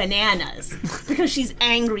drives her bananas because she's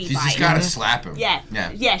angry She's by just it. gotta slap him.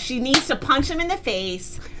 Yeah. She needs to punch him in the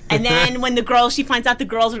face, and then when she finds out the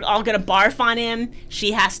girls are all gonna barf on him,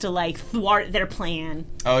 she has to like thwart their plan.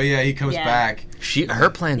 Oh yeah, he comes Yeah. back. Her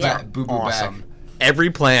plans Yeah. are Boo Boo awesome. back.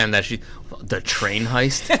 Every plan that the train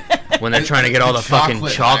heist, when they're trying to get all the fucking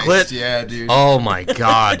Chocolate chocolate. heist, yeah, dude. Oh my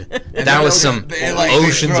god, that was some They, like,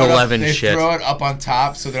 Ocean's throw it up- 11 they shit. throw it up on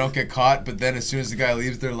top so they don't get caught, but then as soon as the guy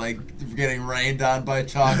leaves, they're like getting rained on by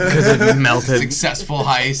chocolate. Because it melted. Successful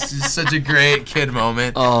heist. It's such a great kid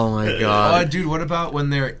moment. Oh my Oh, god. dude, what about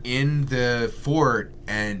when they're in the fort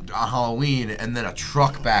and on Halloween, and then a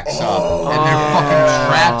truck backs up, and they're fucking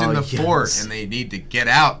trapped in the yes. fort, and they need to get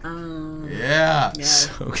out? Yeah, So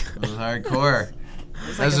good. it was hardcore.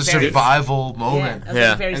 It's That was a very- survival Yeah, moment. that was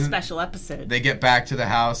Yeah. a very And special episode. They get back to the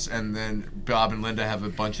house, and then Bob and Linda have a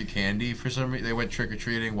bunch of candy for some reason. They went trick or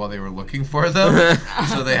treating while they were looking for them,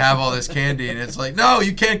 so they have all this candy, and it's like, no,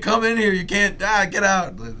 you can't come in here. You can't. Get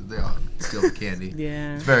out. They all steal the candy.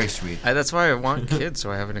 Yeah. It's very sweet. That's why I want kids,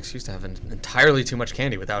 so I have an excuse to have entirely too much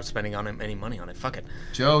candy without spending any money on it. Fuck it.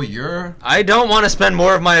 Joe, you're I don't want to spend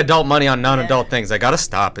more of my adult money on non-adult things. I gotta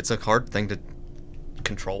stop. It's a hard thing to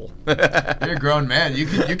control. you're a grown man. You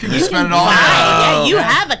can spend it all. Buy, now. yeah, you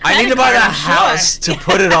have a credit I need to buy card, the I'm sure. house to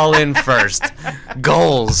put it all in first.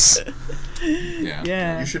 Goals. Yeah.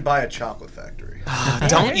 Yeah. you should buy a chocolate factory. There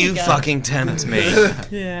Don't you you go. fucking tempt me.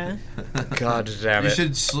 Yeah. God damn You it.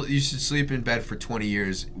 should sleep in bed for 20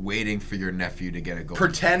 years waiting for your nephew to get a gold.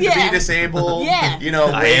 Pretend to Yeah. be disabled. Yeah. You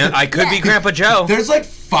know, I could be Yeah. Grandpa Joe. There's like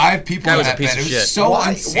 5 people Guy in was a that piece bed. of It was shit. so Why? What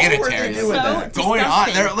were unsanitary. they doing So that? Going on,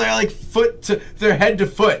 disgusting. they're like they're head to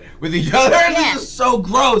foot with each other. And Yeah. This is so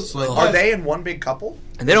gross. Like, Are they in one big couple?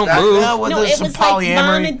 And they don't That- move. No, well, No, there's it some was like mom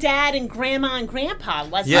polyamory. and dad and grandma and grandpa,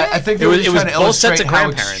 wasn't Yeah, it? I think It they were was- just it was trying to both sets illustrate of how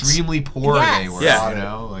grandparents. extremely poor Yes. they were. Yeah. You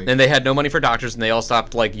know, like, And they had no money for doctors, and they all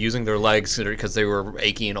stopped like using their legs because they were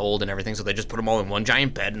achy and old and everything. So they just put them all in one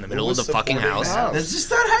giant bed in the middle of was the fucking supporting house. the house? that's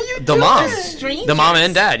just not how you The do mom, it. Strangers. the mom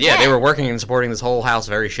and dad, yeah, they Yeah. were working and supporting this whole house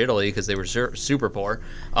very shittily because they were super poor.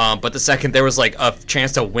 But the second there was like a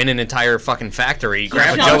chance to win an entire fucking factory,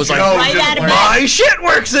 Grandpa jumped Joe was like, right just out of like- bed. "My shit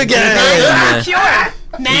works again." Magically cured.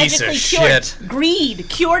 Magically Piece of cured. shit. Greed.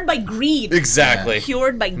 Cured by greed. Exactly.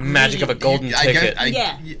 Cured by greed. Magic of a golden ticket.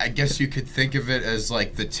 Yeah. I guess you could think of it as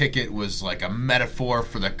like the ticket was like a metaphor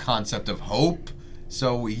for the concept of hope.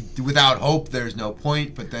 So without hope, there's no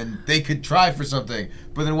point. But then they could try for something.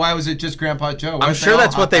 But then why was it just Grandpa Joe? I'm sure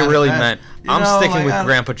that's what they really meant. I'm sticking with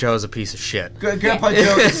Grandpa Joe as a piece of shit. Grandpa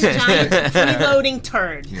Joe is a giant freeloading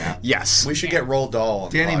turd. Yeah. Yes. We should get Roald Dahl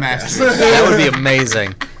on Danny the podcast. Masters. That would be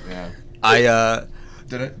amazing. Yeah.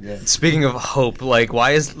 Did it? Yeah. Speaking of hope, like,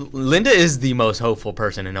 why is Linda is the most hopeful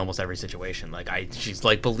person in almost every situation. Like, she's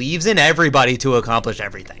like believes in everybody to accomplish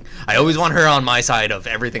everything. I always want her on my side of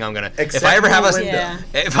everything I'm gonna. Except if I ever have Linda.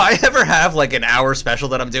 if I ever have like an hour special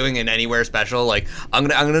that I'm doing in Anywhere special, like I'm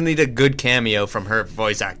gonna need a good cameo from her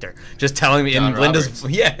voice actor, just telling me John in Linda's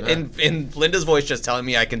Roberts. in Linda's voice, just telling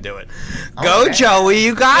me I can do it. Go Joey,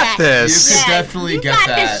 you got this. You could definitely you get got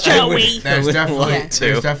that. this, Joey. There's would definitely love to.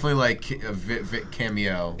 there's definitely like a cameo.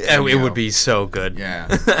 It would be so good. Yeah.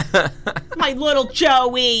 My little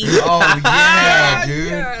Joey. Oh yeah, dude.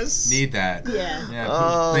 Yes. Need that. Yeah. Yeah.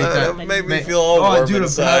 Oh, make that made me feel all warm dude,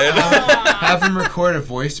 inside. have him record a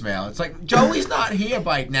voicemail. It's like Joey's not here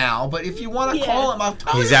right now, but if you want to call him, I'll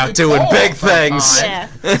tell you. He's to out doing call big sometimes. things. Yeah.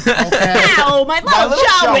 Okay. Ow, my little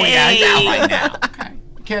Joey. Yeah, right now. Okay.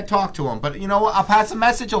 Can't talk to him, but you know what? I'll pass a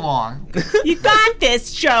message along. You got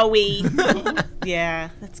this, Joey. Yeah,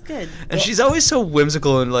 that's good. And she's always so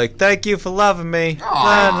whimsical and like, "Thank you for loving me."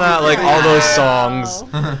 Aw, like all those songs.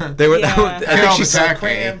 They were. Yeah. I think she sang.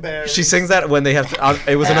 Cranberry. She sings that when they have.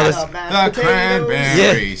 It was another. The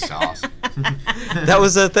cranberry sauce. That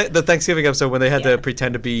was the Thanksgiving episode when they had to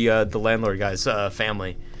pretend to be the landlord guy's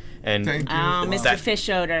family, and Thank you. Oh, for Mr. that. Fish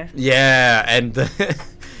Odor. yeah,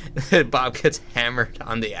 and Bob gets hammered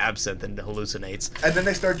on the absinthe and hallucinates. And then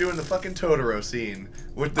they start doing the fucking Totoro scene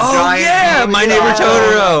with the Oh giant. yeah, My Neighbor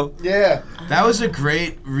Totoro. Yeah. That was a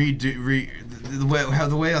great redo. The way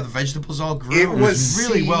how the vegetables all grew. It was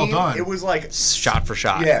really well seen- done. It was like Shot for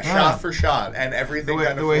shot. yeah, Yeah. shot for shot, and everything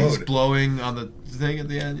kind the of way he's flowed blowing on the thing at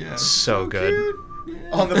the end. Yeah. So good.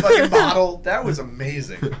 on the fucking bottle. That was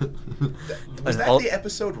amazing. Was And that all- the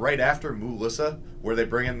episode right after Mulissa where they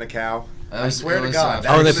bring in the cow? That I was- swear it to was, God. uh,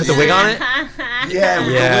 Oh, and they put the wig on it. Yeah,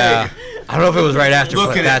 with Yeah. the wig. I don't know if it was right after, Look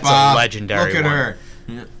but at that's it, Bob. a legendary Look at one. her.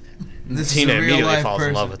 This is Tina a immediately real-life falls in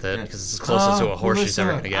person. love with it Yeah. because it's the closest to a horse she's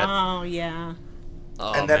ever Melissa. gonna get. Oh, yeah.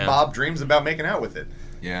 Oh, And then man. Bob dreams about making out with it.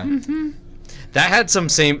 Yeah. That had some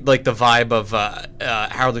same like the vibe of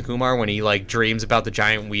Harold and Kumar when he like dreams about the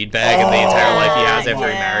giant weed bag and the entire life he has after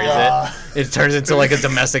he marries it. It turns into like a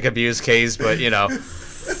domestic abuse case, but you know,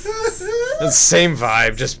 the same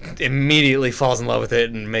vibe. Just immediately falls in love with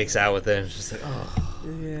it and makes out with it. It's just like,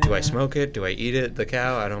 oh, do I smoke it? Do I eat it? The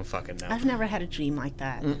cow? I don't fucking know. I've never had a dream like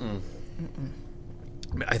that.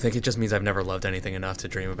 I think it just means I've never loved anything enough to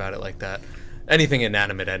dream about it like that. Anything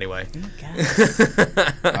inanimate, anyway.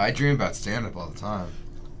 I dream about stand-up all the time.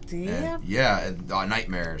 Do you? And, yeah, and,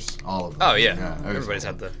 nightmares, all of them. Oh yeah, everybody's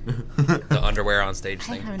had the underwear on stage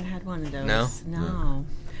I thing. haven't had one of those. No? No.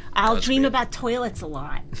 I'll That's dream weird. about toilets a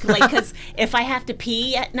lot. Like, because if I have to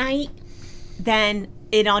pee at night, then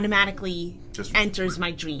it automatically Just- enters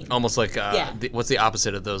my dream. Almost like Yeah. what's the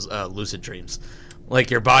opposite of those lucid dreams? Like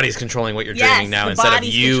your body's controlling what you're Yes, dreaming now the instead of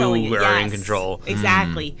body's controlling you it, are in yes. control.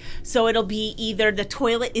 Exactly. So it'll be either the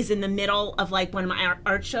toilet is in the middle of like one of my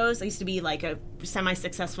art shows. I used to be like a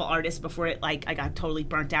semi-successful artist before it like I got totally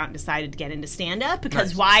burnt out and decided to get into stand-up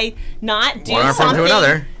because why not do One arm from to something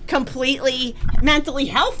another. completely mentally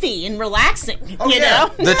healthy and relaxing? Oh, you yeah.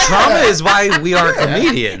 know? The trauma is why we are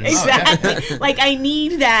comedians. Exactly. Like I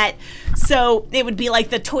need that. So it would be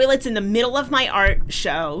like the toilet's in the middle of my art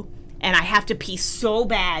show and I have to pee so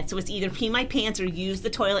bad. So it's either pee my pants or use the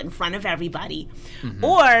toilet in front of everybody.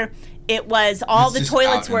 Or it was all It's the just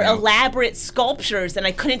toilets out and were out. elaborate sculptures and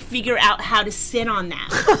I couldn't figure out how to sit on them.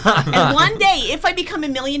 And one day, if I become a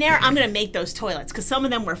millionaire, I'm going to make those toilets because some of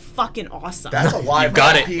them were fucking awesome. That's a live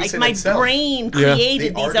got it. piece Like in my itself. brain Yeah.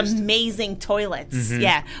 created The these artist. amazing toilets.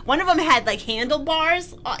 Yeah, one of them had like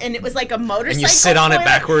handlebars, and it was like a motorcycle. sit on it toilet.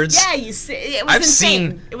 backwards? Yeah, you sit. It was I've insane.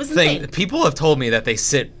 seen It was thing. insane. People have told me that they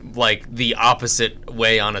sit like the opposite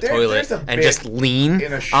way on a There- toilet there's a and bit just lean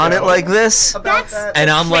in a on it show like this. about That's that. And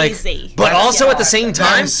I'm crazy. like, but That's also at the psychotic. same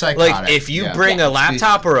That time, is psychotic. like if you Yeah. bring Yeah. a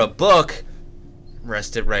laptop or a book,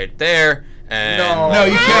 rest it right there, and No,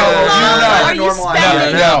 you How can't. long No, are you normalize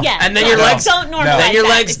spending? that. No. Yeah, And then your legs- don't normalize then your that.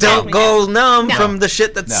 legs Exactly. don't go numb No. from the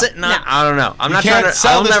shit that's No. sitting on. No. I don't know. I'm You not can't trying to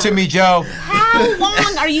sell I'll this never, to me, Joe. How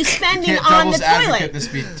long are you spending Can't on the devil's advocate toilet? this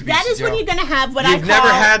to be That is when Joe. you're gonna have what I You've call. never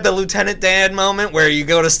had the Lieutenant Dan moment where you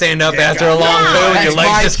go to stand up Yeah, after a long no. poo and your That's legs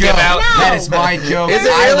my just joke. give out. No. That is my joke. Is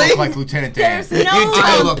it I really? look like Lieutenant Dan. There's no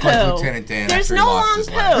I long look like poo. Lieutenant Dan. There's after he no lost long his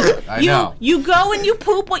life. poo. I You know. you go and you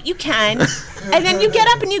poop what you can, and then you get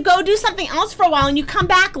up and you go do something else for a while, and you come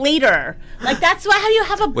back later. Like, that's how you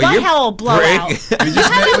have a butthole blowout. You have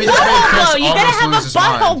a butthole blow. You gotta have a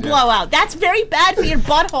butthole blowout. That's very bad for your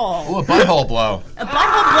butthole. Ooh, a butthole blow. A butthole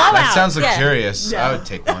blowout. That sounds luxurious. I would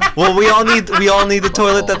take one. Well, we all need the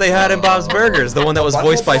toilet that they had in Bob's Burgers, the one that was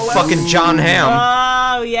voiced by fucking John Hamm.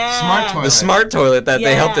 Oh yeah. Smart toilet. The smart toilet that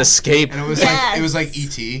they helped escape. And it was like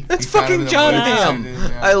E.T. That's fucking John Hamm.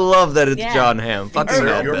 I love that it's John Hamm.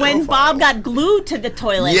 Fucking when Bob got glued to the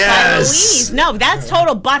toilet by Louise. No, that's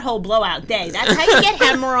total butthole blowout day. That's how you get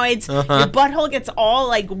hemorrhoids. Your butthole gets all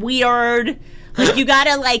like weird. Like, you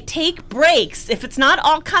gotta like take breaks. If it's not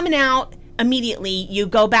all coming out immediately, you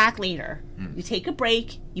go back later. You take a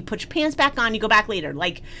break, you put your pants back on, you go back later.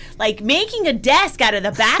 Like making a desk out of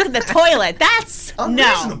the back of the toilet. That's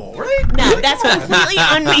unreasonable, right? No, that's completely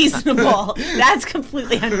unreasonable. That's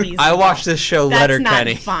completely unreasonable. I watched this show,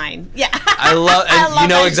 Letterkenny. That's not fine. Yeah. I love you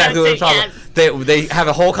know exactly what I'm talking about. Yes. They have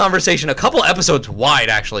a whole conversation, a couple episodes wide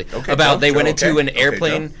actually, about they went into an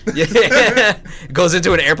airplane. Goes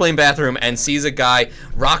into an airplane bathroom and sees a guy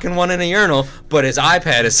rocking one in a urinal, but his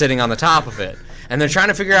iPad is sitting on the top of it. And they're trying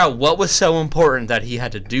to figure out what was so important that he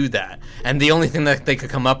had to do that. And the only thing that they could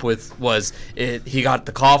come up with was he got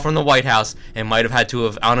the call from the White House and might have had to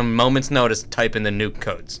have, on a moment's notice, type in the nuke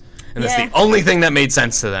codes. And that's the only thing that made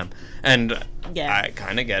sense to them. And I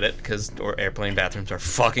kind of get it, because airplane bathrooms are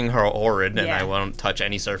fucking horrid, and I won't touch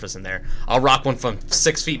any surface in there. I'll rock one from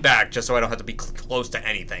 6 feet back just so I don't have to be close to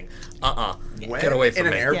anything. Get away from me.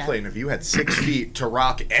 In an airplane, if you had 6 feet to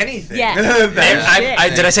rock anything. Yeah.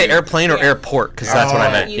 Did I say airplane or airport? Because that's what I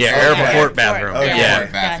meant. Yeah, airport bathroom.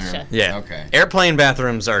 Airport bathroom. Yeah. Okay. Airplane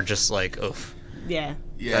bathrooms are just like, oof. Yeah.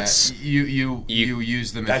 Yeah, you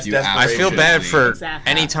use them if you I feel bad for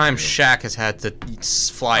any time to. Shaq has had to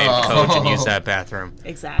fly in coach and use that bathroom.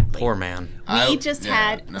 Exactly. Poor man. We just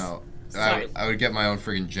had... No. Sorry. I would get my own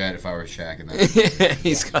friggin' jet if I were Shaq in that.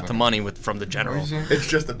 He's got the money from the general. It's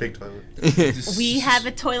just a big toilet. We have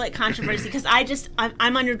a toilet controversy because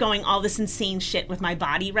I'm undergoing all this insane shit with my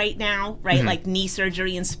body right now, right? Like knee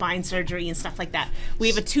surgery and spine surgery and stuff like that. We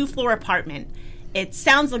have a 2-floor apartment. It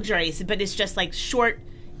sounds luxurious, but it's just like short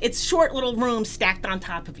little rooms stacked on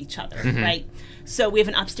top of each other, right? So we have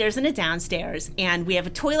an upstairs and a downstairs, and we have a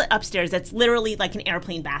toilet upstairs that's literally like an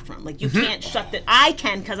airplane bathroom. Like, you can't shut I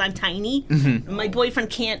can, because I'm tiny. My boyfriend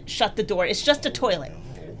can't shut the door. It's just a toilet.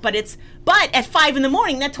 But at 5 in the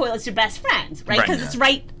morning, that toilet's your best friend, right? Because it's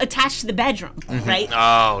right attached to the bedroom, right?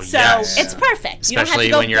 Oh, so it's perfect. Especially you don't have to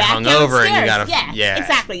go when you're back hungover and you downstairs. gotta. Yeah,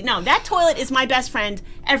 exactly. No, that toilet is my best friend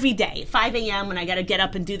every day. 5 a.m. when I gotta get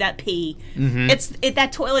up and do that pee. That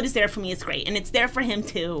toilet is there for me. It's great, and it's there for him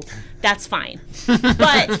too. That's fine.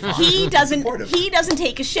 But he doesn't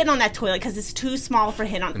take a shit on that toilet because it's too small for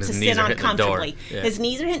him to sit on comfortably. His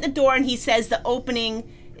knees are hitting the door, and he says the opening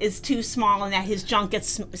is too small and that his junk gets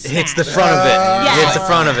smashed. Hits the front of it. Hits the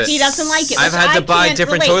front of it. He doesn't like it. I've had to buy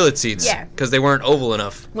different toilet seats because they weren't oval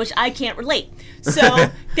enough. Which I can't relate. So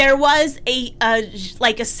there was a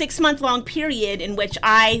 6-month-long period in which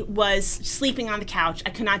I was sleeping on the couch. I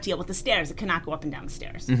could not deal with the stairs. I could not go up and down the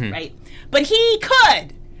stairs, right? But he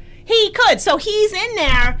could. So he's in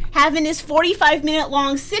there having his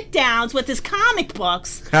 45-minute-long sit-downs with his comic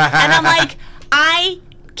books. And I'm like, I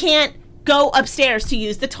can't go upstairs to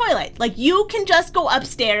use the toilet. Like, you can just go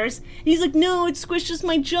upstairs. And he's like, no, it squishes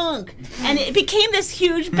my junk. And it became this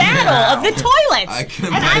huge battle of the toilets.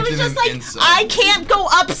 And I was just like, I can't go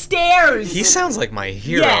upstairs. He sounds like my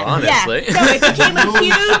hero, honestly. Yeah. So it became a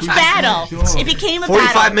huge battle. It became a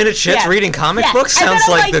 45-minute shits reading comic books sounds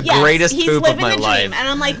like the greatest poop of my life. And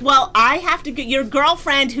I'm like, well, I have to go. Your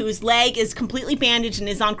girlfriend, whose leg is completely bandaged and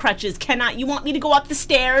is on crutches, you want me to go up the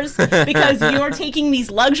stairs because you're taking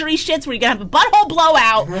these luxury shits where you're going to have a butthole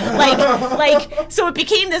blowout. So it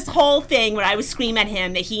became this whole thing where I would scream at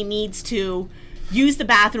him that he needs to use the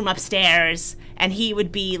bathroom upstairs, and he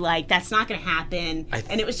would be like, that's not going to happen.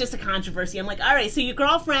 And it was just a controversy. I'm like, all right, so your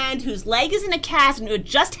girlfriend, whose leg is in a cast and who had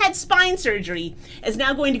just had spine surgery, is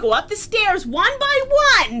now going to go up the stairs one by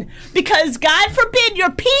one because, God forbid,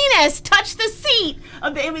 your penis touched the seat.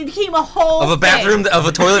 It became a whole of a bathroom, of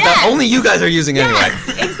a toilet that only you guys are using anyway.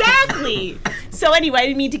 Exactly. So anyway, I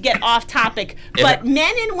didn't mean to get off topic, but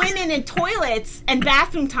men and women in toilets and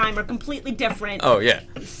bathroom time are completely different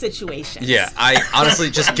situations. Yeah, I honestly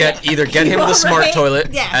just get him the smart toilet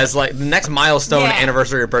as like the next milestone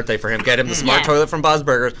anniversary or birthday for him. Get him the smart toilet from Bob's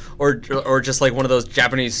Burgers, or just like one of those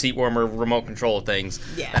Japanese seat warmer remote control things.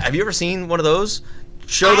 Yeah. Have you ever seen one of those?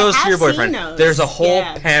 Show I those to have your boyfriend. seen those. There's a whole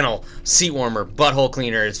Yeah. panel, seat warmer, butthole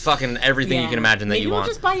cleaner. It's fucking everything you can imagine that Maybe you we'll want.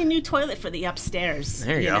 just buy a new toilet for the upstairs.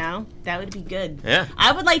 There you go. know? That would be good. Yeah.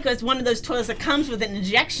 I would like one of those toilets that comes with an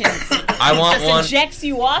ejection seat. I want just one. ejects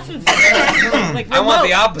you off of it. Like I want the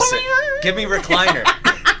remote. opposite. Give me recliner.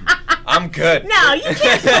 I'm good. No, you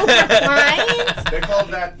can't go reclined. They call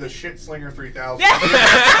that the Shit Slinger 3000.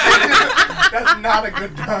 That's not a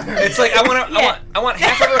good time. It's like I want Yeah. I want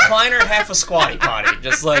half a recliner, half a squatty potty,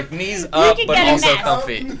 just like knees up can but get a also mess.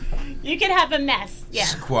 comfy. You can have a mess. Yeah.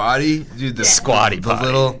 Squatty, dude. The Squatty the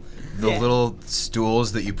potty. the Yeah. little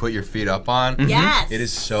stools that you put your feet up on. Yes. It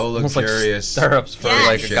is so Almost like luxurious. stirrups for Yes.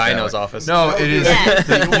 like a Shit that gyno's way. office. No, it is.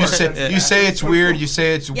 Yeah. You say it's weird. You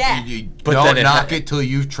say it's. Yeah. You But don't then it knock ha- it till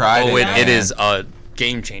you've tried Oh, it. it is a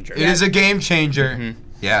game changer. It is a game changer.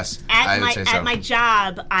 Yes, I At would say my so. at my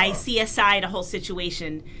job, I CSI'd a whole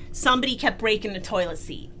situation. Somebody kept breaking the toilet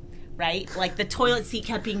seat. Right? Like the toilet seat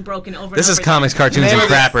kept being broken over This and is over comics, cartoons, Name and of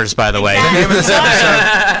this- crappers, by the way. Exactly. Name of this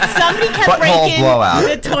episode. Somebody kept Butthole breaking blowout.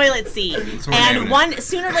 the toilet seat, what we're naming and it.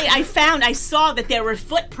 sooner or later I saw that there were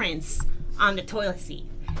footprints on the toilet seat,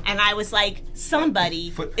 and I was like,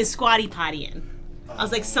 somebody is squatty pottying. I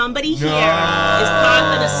was like, somebody here is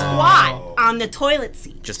going to squat on the toilet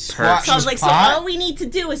seat. Just Squat. perch. So I was like, so pot? all we need to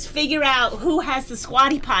do is figure out who has the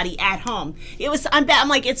squatty potty at home. I'm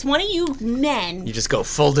like, it's one of you men You just go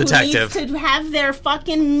full who detective. needs to have their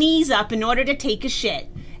fucking knees up in order to take a shit.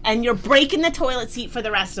 And you're breaking the toilet seat for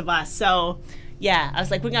the rest of us. So, yeah, I was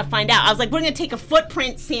like, we're going to find out. I was like, we're going to take a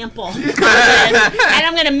footprint sample of this, and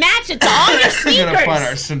I'm going to match it to all your sneakers. We're gonna find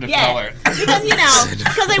our Cinderella. Yeah. Because,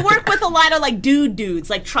 because I work with a lot of, like, dudes,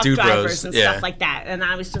 like truck Dude drivers bros, and yeah. stuff like that. And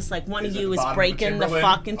I was just like, one of Is it you the is bottom of breaking the Timberland?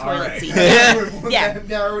 fucking All toilet right. seat. Yeah. Yeah.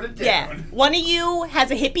 Narrowed it down. Yeah, one of you has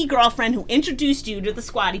a hippie girlfriend who introduced you to the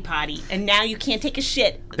squatty potty, and now you can't take a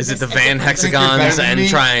shit. Is it the This- Van this- hexagons better than and me?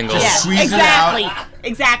 triangles? Yeah, Squeeze it exactly. out.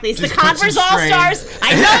 Exactly. It's Just the put some Converse All strain. Stars.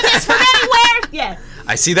 I know this from anywhere. Yeah.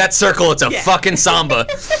 I see that circle. It's a Yeah. fucking samba.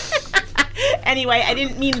 Anyway, I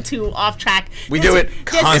didn't mean to off track. We do it If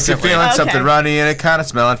you're constantly. feeling Okay. something runny and it kind of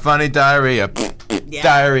smelling funny, diarrhea. Yeah,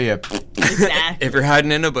 Diarrhea. exactly. If you're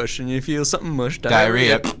hiding in a bush and you feel something mush,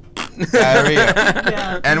 Diarrhea. Diarrhea.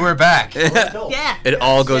 Yeah. And we're back. Yeah. It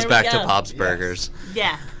all goes There we back to go. Pop's Burgers.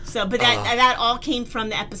 Yeah. So, but that all came from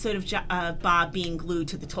the episode of Bob being glued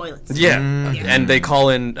to the toilets. Yeah. Mm. And they call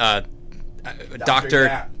in Dr.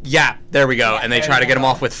 Yap. Yeah, there we go. Yeah. And they try to get him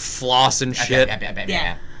off with floss and shit.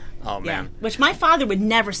 Yeah. Oh, Yeah. man. Which my father would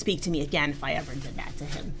never speak to me again if I ever did that to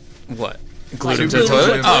him. What? Glued Like, him to glued the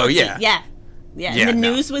toilet? him Oh, seat. yeah. Yeah. Yeah, Yeah, and the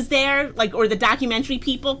no. news was there, like, or the documentary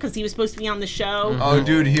people, because he was supposed to be on the show. Oh,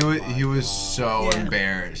 dude, he was so Yeah.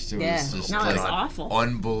 embarrassed. It Yeah. was just No, it like was awful.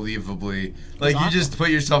 unbelievably. Like you awful. just put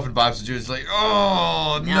yourself in Bob's shoes, like,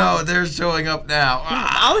 oh No. no, they're showing up now.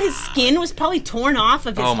 Ah. All his skin was probably torn off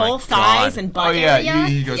of his Oh my whole thighs God. and butt Oh yeah, area.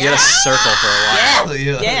 he goes. He had a circle for a while.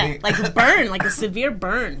 yeah, Yeah. yeah, like a burn, like a severe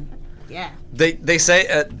burn. Yeah. They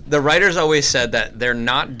say the writers always said that they're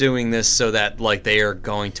not doing this so that like they are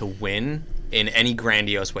going to win in any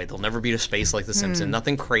grandiose way. They'll never beat a space like The Simpsons.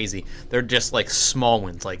 Nothing crazy. They're just like small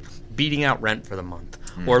wins, like beating out rent for the month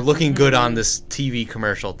or looking good on this TV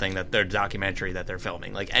commercial thing that their documentary that they're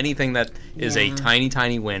filming. Like anything that is a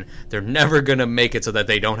tiny win, they're never gonna make it so that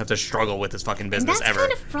they don't have to struggle with this fucking And business that's ever.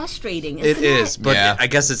 kind of frustrating, It isn't is, but Yeah. I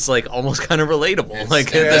guess it's like almost kind of relatable. It's- Like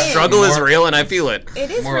it the is. struggle is More- real, and I feel it.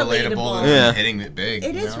 It is More relatable than Yeah. hitting it big.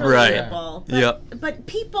 It you is know? Right. relatable. But, Yep.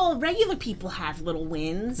 but regular people have little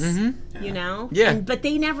wins, you know? Yeah. But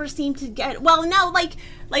they never seem to get, well, no,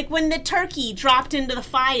 like when the turkey dropped into the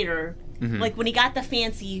fire, like when he got the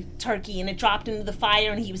fancy turkey and it dropped into the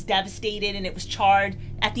fire and he was devastated and it was charred,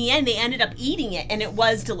 at the end they ended up eating it and it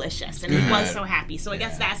was delicious and he was so happy. So I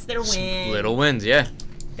guess that's their win. Little wins, yeah.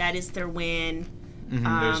 That is their win.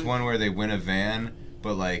 There's one where they win a van,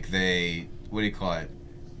 but like they, what do you call it?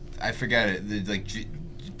 I forget it. Like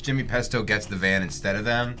Jimmy Pesto gets the van instead of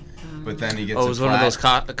them, but then he gets. Oh, it a was one of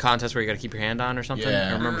flat. those contests where you got to keep your hand on or something. Yeah.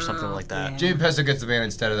 I remember something like that. Yeah. Jimmy Pesto gets the van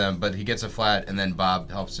instead of them, but he gets a flat, and then Bob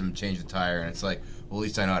helps him change the tire, and it's like, well, at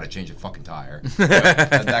least I know how to change a fucking tire.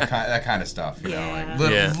 that kind of stuff, you know, Yeah.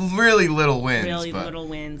 like Yeah. really little wins. Really but little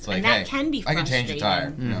wins. It's like, and that hey, can be I can frustrating. change the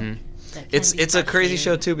tire. You know? That can It's be a crazy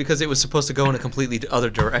show frustrating. too because it was supposed to go in a completely other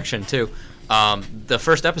direction too. The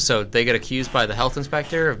first episode, they get accused by the health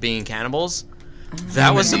inspector of being cannibals.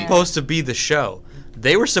 That was supposed to be the show.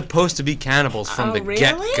 They were supposed to be cannibals from Oh, the really?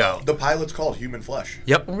 get-go. The pilot's called Human Flesh.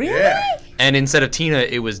 Yep. Really? Yeah. And instead of Tina,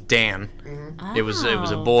 it was Dan. It was a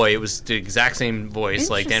Oh. boy. It was the exact same voice.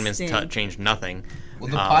 Like Dan Mintz Interesting. changed nothing. Well,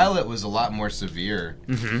 the pilot was a lot more severe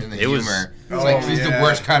in the It was- humor. It's like he's the yeah.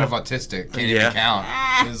 worst kind of autistic. Can't Yeah. even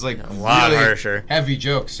count. It was like A lot really harsher. heavy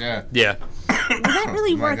jokes. Yeah. Yeah. That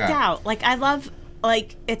really my worked God. out. Like, I love,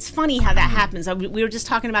 like, it's funny how that happens. We were just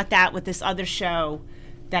talking about that with this other show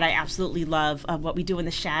that I absolutely love, What We Do in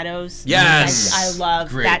the Shadows. Yes. I love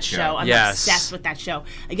Great that show. show. I'm Yes. obsessed with that show.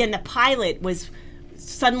 Again, the pilot was,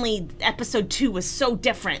 suddenly, episode 2 was so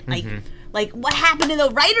different. Like, what happened in the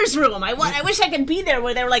writer's room? I wish I could be there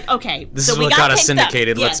where they were like, okay, This so is we what got got us picked up.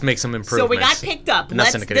 syndicated. Yeah. Let's make some So we improvements. got picked up. Not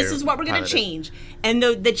This syndicated, is what we're going to piloted. change. And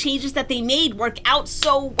the changes that they made work out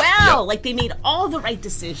so well. Yep. Like, they made all the right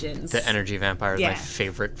decisions. The energy vampire is Yeah. my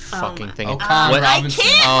favorite fucking thing. Oh, Colin When- I Robinson.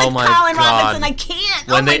 can't Oh with my Colin God. Robinson. I can't.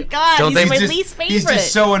 When oh my they- God. don't He's they- my He's least favorite. He's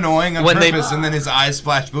just so annoying on When they- purpose, and then his eyes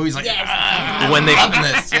flash blue. He's like, Yes. When they- loving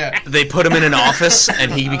this. Yeah. They put him in an office,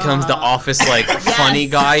 and he becomes the office like funny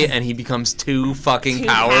guy, and he becomes too fucking Too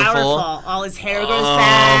powerful. All his hair goes Oh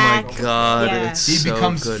back. my God, Yeah. it's He so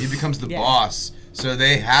becomes good. the Yeah. boss, so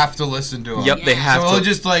they have to listen to him. Yep, they Yeah. have So to. he'll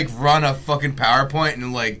just like run a fucking PowerPoint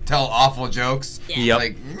and like tell awful jokes. Yeah. Yep.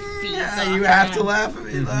 Like, Feeds yeah, off you of have him. to laugh at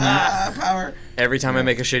me. Power. Every time I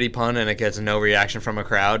make a shitty pun and it gets no reaction from a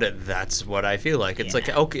crowd, that's what I feel like. It's like,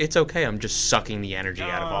 okay, it's okay. I'm just sucking the energy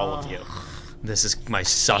out of all of you. This is my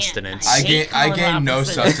sustenance. I I hate gain Colin no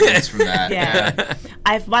Robinson. sustenance from that. Yeah.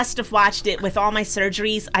 I must have watched it with all my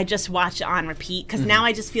surgeries. I just watch it on repeat because now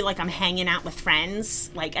I just feel like I'm hanging out with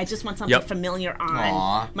friends. Like, I just want something Yep. familiar on.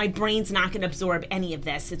 Aw. My brain's not going to absorb any of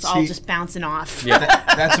this. It's all See- just bouncing off. Yeah.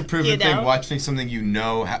 That's a proven You know? thing. Watching something you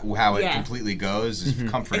know how it Yeah. completely goes is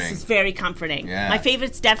comforting. This is very comforting. Yeah. My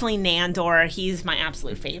favorite's definitely Nandor. He's my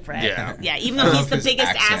absolute favorite. Yeah. Even I though love he's the his biggest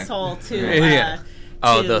accent. asshole to. Yeah.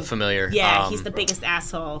 Oh, to- the familiar. Yeah, he's the biggest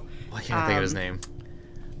asshole. I can't think of his name.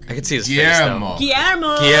 I can see his Guillermo. face though.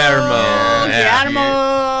 Guillermo. Guillermo. Yeah.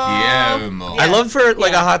 Guillermo. I loved for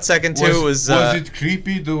like Yeah. a hot second too. Was Was it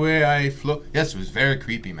creepy the way I float? Yes, it was very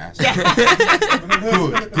creepy, master.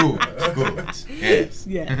 Good. Yes.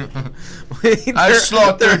 Yeah. I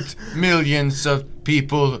slaughtered millions of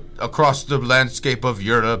people across the landscape of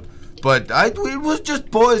Europe, but it was just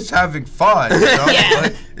boys having fun. You know? Yeah.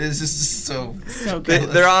 Like, it's just so. So good.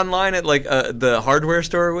 They're online at like the hardware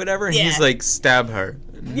store or whatever, and he's Yeah. like, stab her.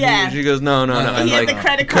 Yeah. She goes, no. And He had like, the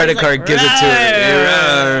credit card, he's like, gives it to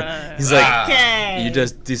her. "Rawr." He's like, Okay. you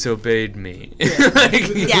just disobeyed me.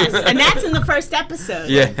 Yes, and that's in the first episode.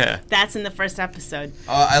 Yeah. That's in the first episode.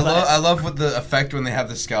 I love what the effect when they have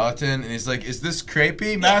the skeleton, and he's like, "Is this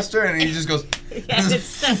creepy, master?" And he just goes, Yeah,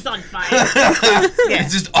 it's just on fire.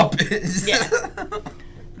 "It's just up." Yeah.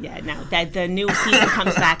 Yeah, no, that the new season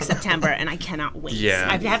comes back September, and I cannot wait. Yeah.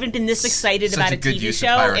 I haven't been this excited Such about a a good TV use of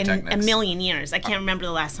show in a pyrotechnics. million years. I can't remember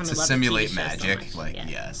the last time To I loved simulate a TV show magic, so much. like Yeah.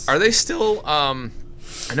 yes. Are they still?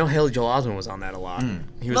 I know Haley Joel Osment was on that a lot.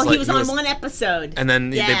 He was Well, like, he was on one episode. and then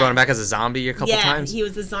they Yeah. brought him back as a zombie a couple Yeah, times. he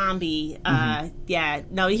was a zombie. Yeah,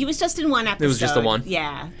 no, he was just in one episode. It was just the one?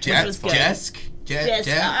 Yeah, which was good. Jesk? Jess.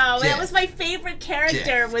 Oh, that was my favorite character.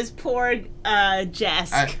 Jess. Was poor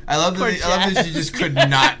Jess. I love Poor that. I love that she just could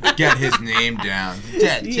not get his name down.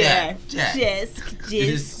 Yeah, Jess. Jess.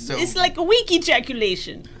 is so- It's like a weak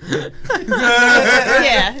ejaculation.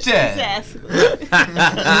 Yeah, Jess.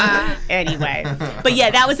 Anyway, but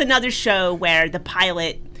yeah, that was another show where the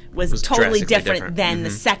pilot was totally drastically different different. than the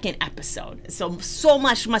second episode. So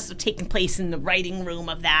much must have taken place in the writing room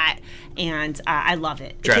of that, and I love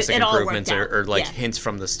it. Drastic it all worked improvements out. or like Yeah. hints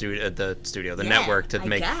from the studio, the Yeah, network to I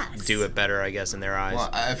make guess. do it better, I guess, in their eyes. Well,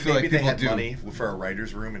 I feel Maybe like they people had do. money for a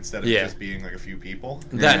writer's room instead of Yeah. just being like a few people.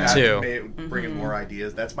 That too. Bring in more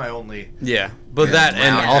ideas. That's my only. Yeah, but Yeah, that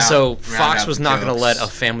and round also out Fox the was not going to let jokes.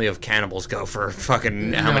 a family of cannibals go for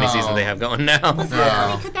fucking how many No. seasons they have going now. How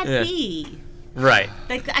funny could that Yeah. be? Right.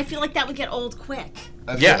 Like, I feel like that would get old quick.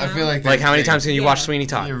 I Yeah. feel like Like how many times can you Yeah. watch Sweeney you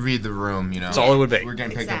Todd? read the room? You know, That's all it would be. We're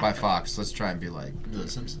getting picked up by Exactly. Fox. Let's try and be like The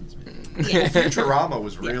Simpsons. Yeah. Futurama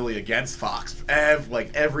was really against Fox.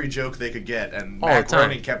 Like every joke they could get, and All the Matt time.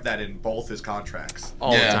 Groening kept that in both his contracts.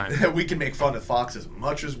 All Yeah. the time. We can make fun of Fox as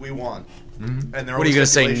much as we want. And there What are you going to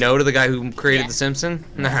say? stipulations. No to the guy who created Yeah. The Simpsons?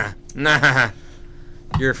 Nah.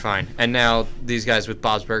 You're fine. And now these guys with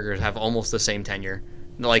Bob's Burgers have almost the same tenure.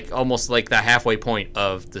 Like almost like the halfway point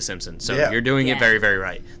of The Simpsons. So Yeah. you're doing Yeah. it very, very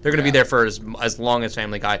right. They're going to be there for as long as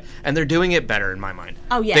Family Guy, and they're doing it better in my mind.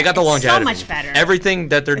 Oh, yeah, they got the it's so longevity. much better. Everything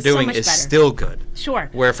that they're It's so doing much is better. still good. Sure.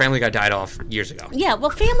 Where Family Guy died off years ago. Yeah,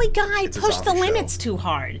 well, Family Guy a pushed the zombie show. limits too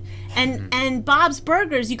hard, and Bob's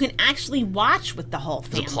Burgers you can actually watch with the whole a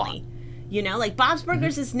plot. family. You know, like Bob's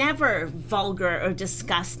Burgers is never vulgar or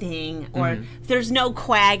disgusting, or there's no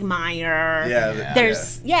quagmire. Yeah,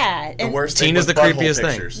 There's The and worst Tina's thing the was butthole creepiest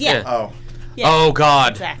thing. pictures. Yeah. Oh. Yeah, Oh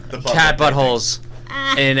God, exactly. The cat butthole buttholes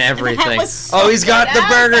in everything. That was so Oh, he's got good. the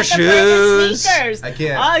burger got the burger shoes. sneakers. I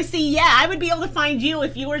can't. Oh, see, yeah, I would be able to find you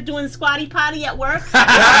if you were doing squatty potty at work.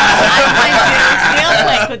 I'd find you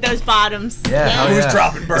real quick with those bottoms. Yeah, hell Who's yeah.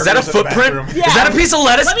 dropping burgers Is that a in the footprint? bathroom? Yeah. Is that a piece of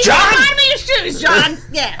lettuce, Let me John? find me your shoes, John.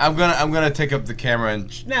 Yeah. I'm gonna take up the camera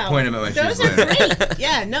and No, point them at my those shoes are later. great.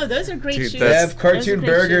 Yeah, no, those are great Dude, shoes. They that's- have cartoon Those are great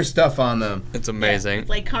burger shoes. stuff on them. It's amazing. It's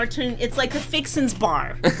like cartoon. It's like the Fixins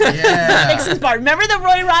bar. Yeah. Fixins bar. Remember the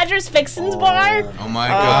Roy Rogers Fixins bar? Oh my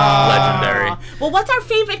god. Legendary. Well, what's our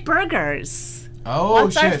favorite burgers? Oh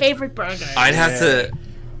What's our shit. favorite burger? I'd have to.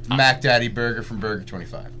 Mac Daddy Burger from Burger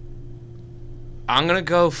 25. I'm gonna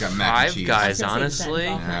go Got mac and Five cheese. Guys, I was gonna say honestly.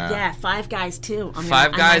 that. Yeah. Yeah, Five Guys too.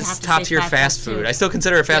 Five Guys, top tier fast food. I still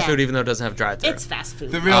consider it fast Yeah. food even though it doesn't have drive-thru. It's fast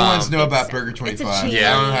food. The real ones know about it's- Burger it's a 25. chain.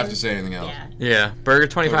 Yeah, I don't have to say anything else. Yeah. Yeah, Burger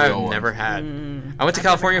 25 real I've one. never had. I went to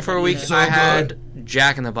California for a week. So I good. had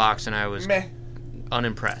Jack in the Box and I was Meh.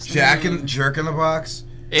 unimpressed. Jerk in the Box.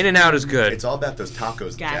 In and Out is good. It's all about those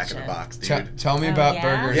tacos, Jack in the Gotcha. Box, dude. Tell me Oh, about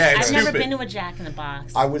yeah? burgers. Yeah, it's I've never stupid. been to a Jack in the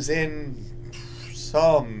Box. I was in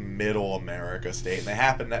some middle America state, and they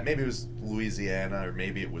happened that maybe it was Louisiana or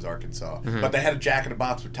maybe it was Arkansas, but they had a Jack in the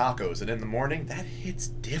Box with tacos, and in the morning that hits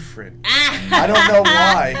different. I don't know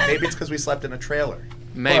why. Maybe it's because we slept in a trailer.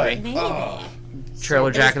 Maybe. Maybe.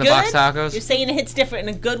 Trailer It Jack in was the Box good? tacos. You're saying it hits different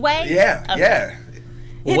in a good way? Yeah, Okay. yeah.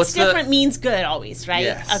 Well, Hits different means good always, right?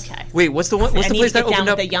 Yes. Okay. Wait, what's the one? What's I the need place to get that down opened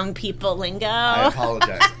with up? the young people lingo. I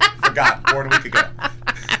apologize. Forgot. Born a week ago.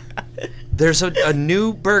 There's a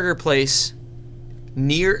new burger place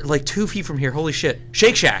near, like 2 feet from here. Holy shit,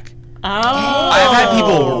 Shake Shack. Oh. I've had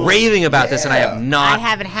people raving about this, and I have Yeah. not I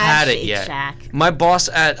haven't had it Shake yet. Shack. My boss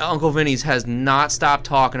at Uncle Vinny's has not stopped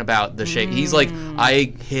talking about the Shake. He's like,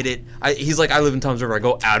 I hit it. He's like, I live in Toms River. I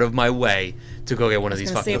go out of my way to go get one of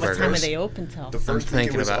these I was gonna fucking say, what time are burgers. they open till? The first week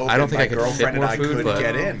thinking it was about- open, I don't think my I could fit girlfriend more and I food, couldn't but-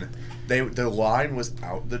 get in. The line was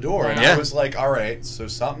out the door, and Yeah. I was like, "All right, so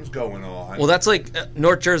something's going on." Well, that's like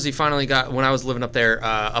North Jersey finally got, when I was living up there,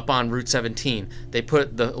 up on Route 17. They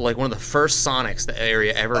put one of the first Sonics the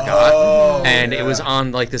area ever got, Oh, and it yeah. was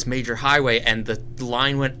on like this major highway, and the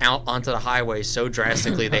line went out onto the highway so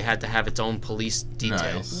drastically they had to have its own police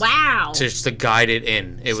detail Nice. Wow. to guide it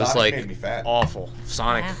in. It was Sonic like made me fat. awful.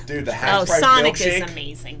 Sonic. Wow. Dude, the Oh, half price Sonic milkshake. is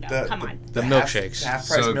amazing though. Come on. The milkshakes. Half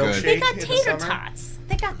price So good. milkshake. They got in the tater summer. tots.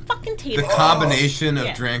 They got fucking tater The tots. combination of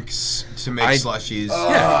Yeah. drinks to make I- slushies.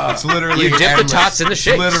 Yeah. It's literally You dip the endless. tots in the It's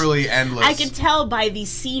shakes. literally endless. I can tell by the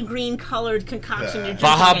sea green colored concoction you're drinking.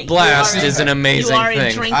 Baja that you Blast are a- is an amazing you are a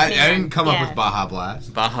thing. drink I man. didn't come up Yeah. with Baja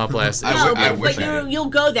Blast. Baja Blast. I is- No, w- I but, wish but I did. you'll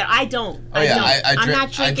go there. I don't. Oh, yeah, don't. I I'm drink- not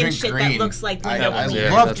I drinking drink shit green. that looks like I- window I cleaner.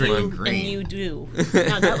 love You drinking and green. you do.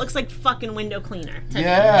 No, that looks like fucking window cleaner. to me.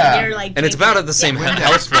 Yeah. You're like and it's drinking about it. at the same Yeah.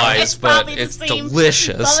 health-wise, It's but probably the it's same.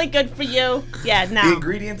 delicious. Probably good for you. Yeah, The no.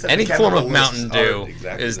 ingredients and Any the form of chemical Mountain lists are Dew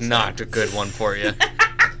exactly is the same. not a good one for you.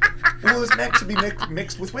 Well, it was meant to be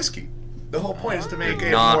mixed with whiskey. The whole point is to make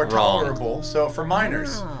it Not more wrong. tolerable. So for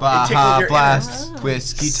miners, Oh. it Baja tickles your Blast, innards.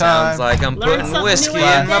 whiskey time. Sounds like I'm Learn putting something whiskey new in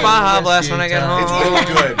every my day. Baja Blast when I get Whiskey home. It's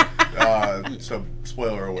really good. So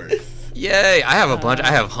spoiler alert. Yay! I have a bunch.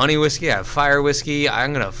 I have honey whiskey. I have fire whiskey.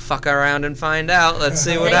 I'm gonna fuck around and find out. Let's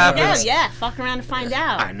see what There you go. happens. Yeah, fuck around and find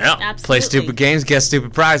out. I know. Absolutely. Play stupid games, get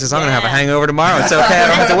stupid prizes. I'm gonna have a Yeah. hangover tomorrow. It's okay. I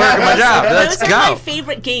don't have to work at my job. Let's Those are my go.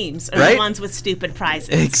 favorite games. Are Right? the ones with stupid prizes.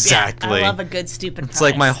 Exactly. Yeah, I love a good stupid prize. It's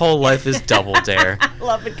like my whole life is Double Dare. I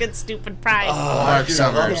love a good stupid prize. Mark Dude, I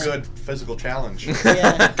love Summers. a good physical challenge.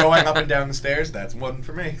 Yeah. Going up and down the stairs, that's one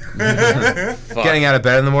for me. Fuck. Getting out of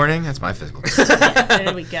bed in the morning, that's my physical.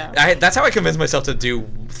 There we go. That's how I convince myself to do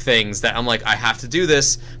things that I'm like, I have to do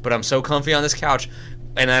this, but I'm so comfy on this couch.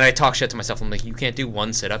 And then I talk shit to myself. I'm like, you can't do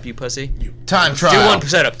one sit-up, you pussy. Time Do trial. one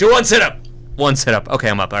sit-up. Do one sit-up. One sit-up. Okay,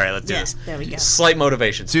 I'm up. All right, let's do Yeah, this. there we go. Slight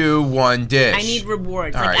motivation. Do one dish. I need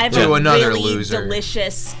rewards. All Like right, I have do a another really loser.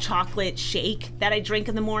 delicious chocolate shake that I drink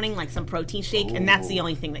in the morning, like some protein shake, and that's the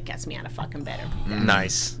only thing that gets me out of fucking bed every day.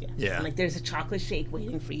 Nice. Yeah. I'm like, there's a chocolate shake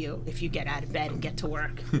waiting for you if you get out of bed and get to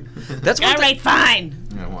work. That's All what right, fine.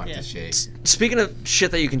 I want Yeah. the shake. Speaking of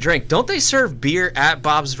shit that you can drink, don't they serve beer at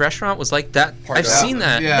Bob's restaurant? Was like that. Part I've of that. seen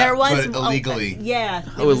that. Yeah, There was but illegally. yeah.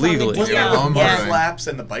 Oh, it was on the illegally. Was DL. that with own Mark brewery. Flaps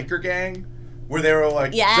and the biker gang? Where they were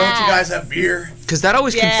like, Yes. don't you guys have beer? Because that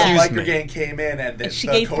always Yeah. The confused biker me. gang came in and the, she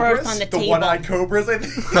the gave cobras, birth on the the table. one-eyed cobras, I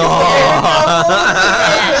think. Oh.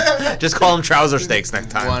 Just call them trouser steaks next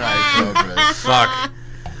time. One-eyed cobras. Fuck.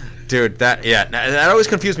 Dude, that always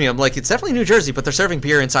confused me. I'm like, it's definitely New Jersey, but they're serving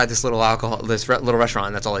beer inside this little little restaurant,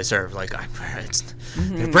 and that's all they serve. Like,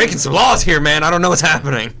 they're breaking some laws here, man. I don't know what's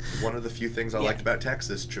happening. One of the few things I liked about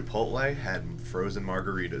Texas, Chipotle had frozen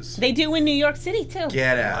margaritas. They do in New York City too.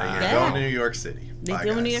 Get out of here. Yeah. Going to New York City. They Bye, do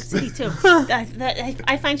in guys. New York City too.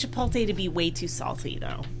 I find Chipotle to be way too salty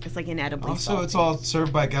though. It's like inedibly Also, salty. it's all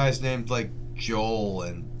served by guys named like Joel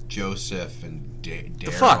and Joseph and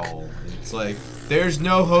Daryl. fuck? It's like there's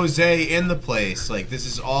no Jose in the place. Like this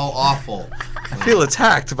is all awful. I feel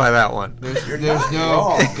attacked by that one. There's not no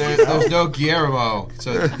wrong. there's no Guillermo.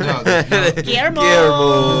 So no, there's no Guillermo.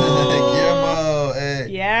 Guillermo. Hey.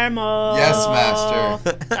 Guillermo. Yes,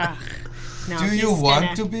 master. Ugh. No, Do he's you want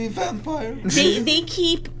gonna- to be vampire? They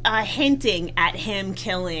keep hinting at him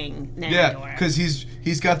killing Nandor. Yeah, because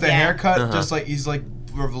he's got the Yeah. haircut, just like he's like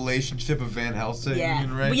a relationship of Van Helsing,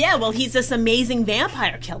 right? Yeah, well, he's this amazing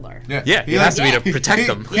vampire killer. Yeah, he has to be to protect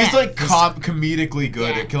them. He's Yeah. like comedically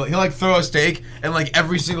good Yeah. at killing. He'll like throw a steak, and like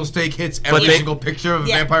every single steak hits every they- single picture of a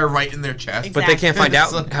Yeah. vampire right in their chest. But they can't find It's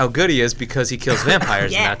out like- how good he is because he kills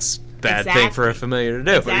vampires, Yeah. and that's a bad thing for a familiar to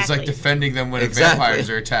do. Exactly. He's like defending them when Exactly. vampires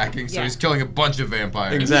are attacking, so Yeah. he's killing a bunch of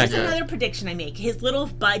vampires. Exactly. Here's another prediction I make. His little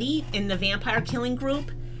buddy in the vampire killing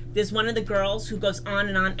group, there's one of the girls who goes on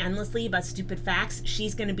and on endlessly about stupid facts.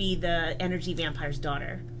 She's going to be the energy vampire's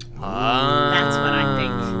daughter. That's what I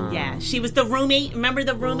think. Yeah. She was the roommate. Remember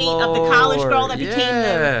the roommate of the college girl that became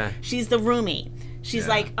yeah. She's the roommate. She's Yeah.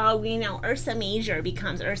 like, oh, you know, Ursa Major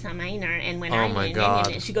becomes Ursa Minor, and when Oh I'm my in,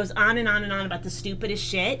 God. she goes on and on and on about the stupidest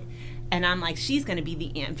shit, and I'm like, she's gonna be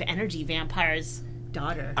the energy vampire's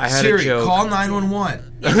daughter. I had Siri, a joke. call 911.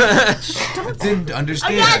 Didn't Oh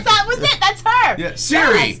understand. yes, that was it. That's her. Yeah,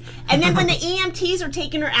 Siri. Yes. And then when the EMTs are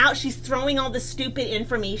taking her out, she's throwing all the stupid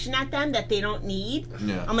information at them that they don't need.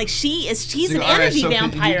 Yeah. I'm like, she's It's an like, all right, energy so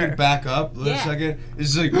can vampire. you could back up a Yeah. second?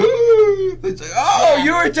 It's like, it's like, oh, Yeah.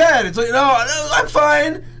 you were dead. It's like, no, I'm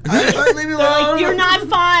fine. I'm fine. Leave me They're alone. like, you're not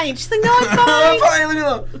fine. She's like, no, I'm I'm fine. fine. Leave me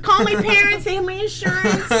alone. Call my parents. They have my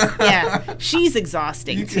insurance. Yeah, she's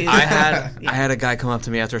exhausting too. I had a guy come up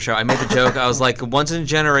to me after a show. I made the joke. I was like, once in a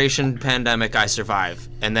generation pandemic, I survive,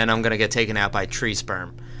 and then I'm gonna get taken out by tree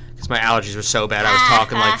sperm because my allergies were so bad. I was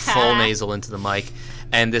talking like full nasal into the mic,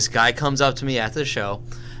 and this guy comes up to me after the show,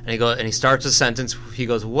 and he starts a sentence. He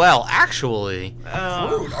goes, "Well, actually,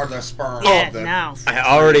 Fruit are the sperm. Yeah, of the no. I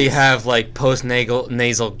already have like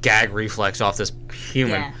nasal gag reflex off this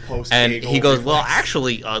human." Yeah. And Post-vagal he goes, "Well, reflex.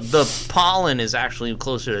 actually, the pollen is actually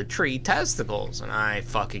closer to tree testicles," and I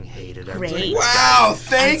fucking hated everything. Great. Wow,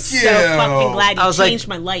 thank I'm you. so fucking glad you I was like, changed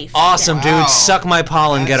my life. Awesome, Wow. dude. Suck my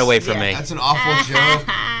pollen. Get That's- away from me. That's an awful joke.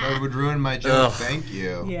 That would ruin my joke. Ugh. Thank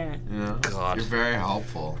you. Yeah. You know, God. you're very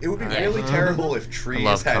helpful. It would be Yeah. really terrible if trees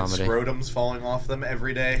love had comedy. scrotums falling off them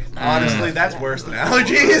every day. Honestly, that's worse than allergies.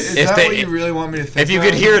 Is If that they- what you really want me to think? If you about?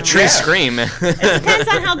 could hear a tree Yeah. scream, Depends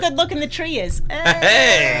on how good looking the tree is.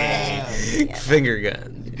 hey, finger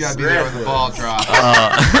gun. You gotta be there when the ball drops.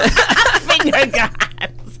 Finger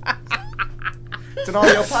guns. It's an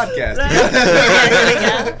audio podcast.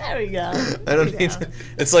 There we go. I don't need. To,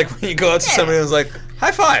 it's like when you go out to somebody who's like,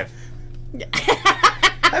 "High five,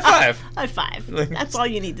 high five, High five. That's all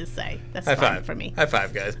you need to say. That's high fine five for me. High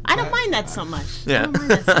five, guys." I don't mind that so much. Yeah. I don't mind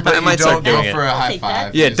that so much. I might start don't go doing it. for a I'll high take that.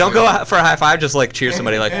 five. Yeah, Just don't like, go for a high five. Just like cheer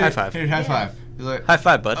somebody like hey, high five, Hey, high five. You're like, high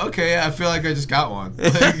five, bud. okay, I feel like I just got one.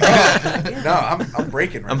 No, I'm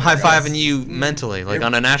breaking right I'm now, high guys. fiving you mentally, like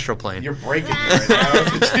on an astral plane. You're breaking me right now.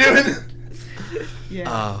 That's what you're doing. Yeah.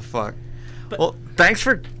 Oh fuck. Well, thanks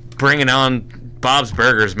for bringing on Bob's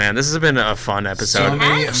Burgers, man. This has been a fun episode. So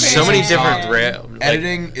many So many amazing different songs. like,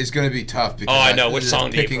 Editing is going to be tough because Oh, I know. Which just song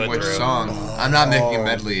do you picking put which through? song. I'm not making a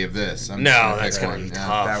medley of this. I'm No, just gonna that's pick gonna one, be yeah.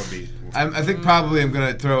 tough. That would be. I think probably I'm going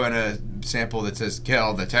to throw in a sample that says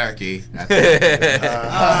 "kill the turkey."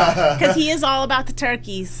 Because he is all about the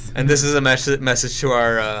turkeys. And this is a message to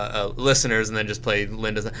our listeners, and then just play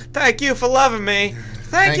Linda's. Thank you for loving me.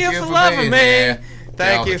 Thank you for loving being me. here.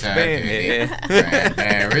 Thank Kill you the for being turkey. here.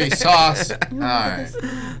 Cranberry sauce. All right.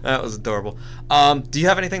 That was adorable. Do you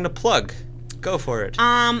have anything to plug? Go for it.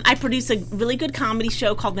 I produce a really good comedy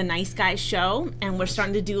show called The Nice Guys Show, and we're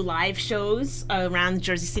starting to do live shows around the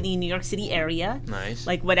Jersey City, New York City area. Nice.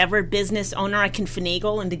 Like whatever business owner I can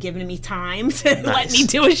finagle into giving me time to let me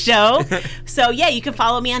do a show. So yeah, you can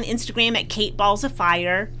follow me on Instagram at Kate Balls of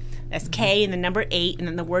Fire. That's K and the number 8 and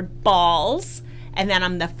then the word balls. And then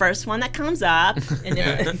I'm the first one that comes up. And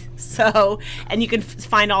then, and you can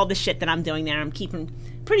find all the shit that I'm doing there. I'm keeping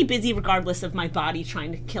pretty busy regardless of my body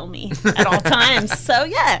trying to kill me at all times. So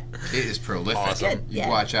yeah. It is prolific. Awesome. Good, You yeah.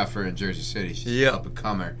 watch out for her in Jersey City. She's Yep. up and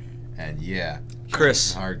comer. And yeah.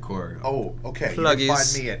 Chris. Hardcore. Oh, okay. You Pluggies. can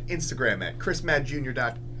find me at Instagram at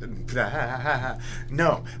chrismadjr.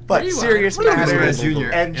 No, but What do you want? Serious What do you want? Matters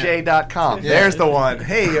Junior. NJ.com. Yeah. There's the one.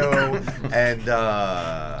 Hey yo, and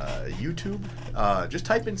YouTube. Just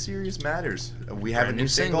type in Serious Matters. We have a new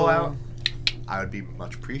single out. I would be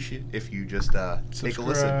much appreciated if you just take a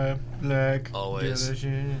listen. Like Always.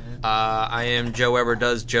 I am Joe Weber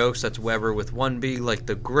Does Jokes. That's Weber with 1B, like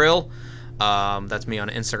the grill. That's me on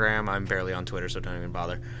Instagram. I'm barely on Twitter, so don't even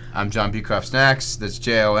bother. I'm John Beecroft Snacks. That's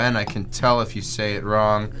Jon. I can tell if you say it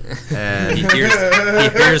wrong. And He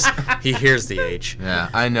hears the H. yeah,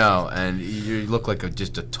 I know. And you look like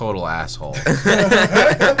just a total asshole.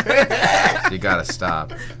 You gotta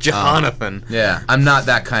stop. Jonathan. Yeah, I'm not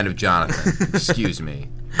that kind of Jonathan. Excuse me.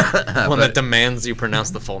 One that demands you pronounce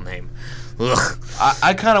the full name. Ugh.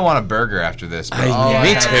 I kind of want a burger after this. But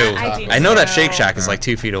Me too. I do I know that too. Shake Shack is like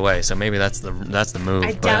 2 feet away, so maybe that's the move.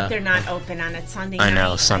 I but doubt they're not open on a Sunday I night.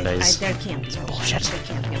 know, Sundays. There can't be bullshit. They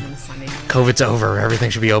can't be open on a Sunday night. COVID's over. Everything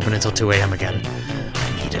should be open until 2 a.m. again.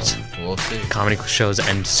 I need it. We'll see. Comedy shows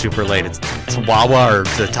end super late. It's Wawa or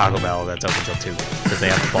the Taco Bell that's open till 2 because they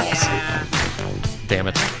have the balls. Damn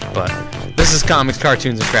it. But this is Comics,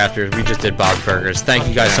 Cartoons, and Crafters. We just did Bob's Burgers. Thank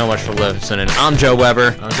you guys so much for listening. I'm Joe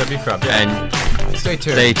Weber. I'm John Beecroft. And stay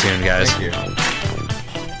tuned. stay tuned, guys. Thank you.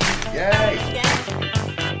 Yay!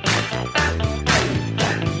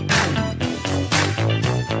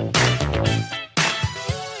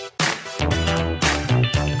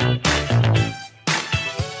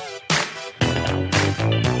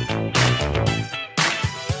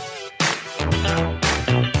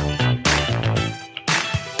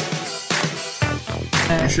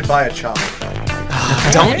 You should buy a chopper.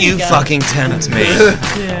 Don't There you you go. fucking tempt me.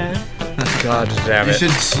 Yeah. God damn You it.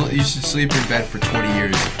 should sleep in bed for 20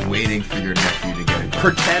 years waiting for your nephew to get it.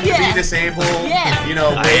 Pretend to be disabled. Yeah. You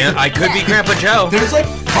know. I could be Grandpa Joe. There's like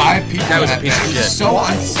 5 people That was a at piece bed. of It's shit. so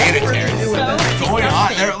unsanitary. So Going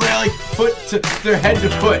on, they're like they're head to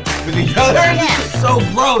foot with each other. Yeah. It's just so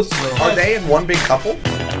gross. Are they in one big couple?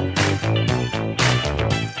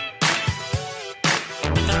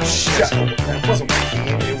 That wasn't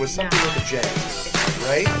Joaquin. It was something with a J,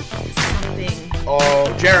 right? Something. Oh,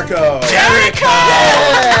 Jericho. Jericho!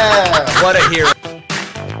 Yeah. What a hero.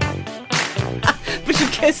 But you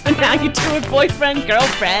kissed and now you two are boyfriend,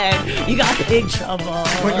 girlfriend. You got big trouble.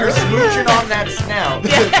 When you're smooching on that snout,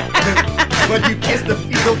 but you kiss the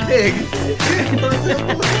fetal pig.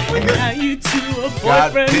 And now you two are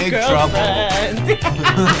Got boyfriend, big trouble. girlfriend.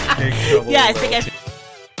 Yeah, I think I.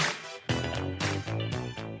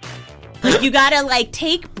 Like you gotta like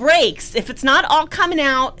take breaks. If it's not all coming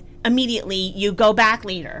out immediately, you go back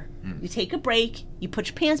later. You take a break. You put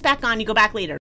your pants back on. You go back later.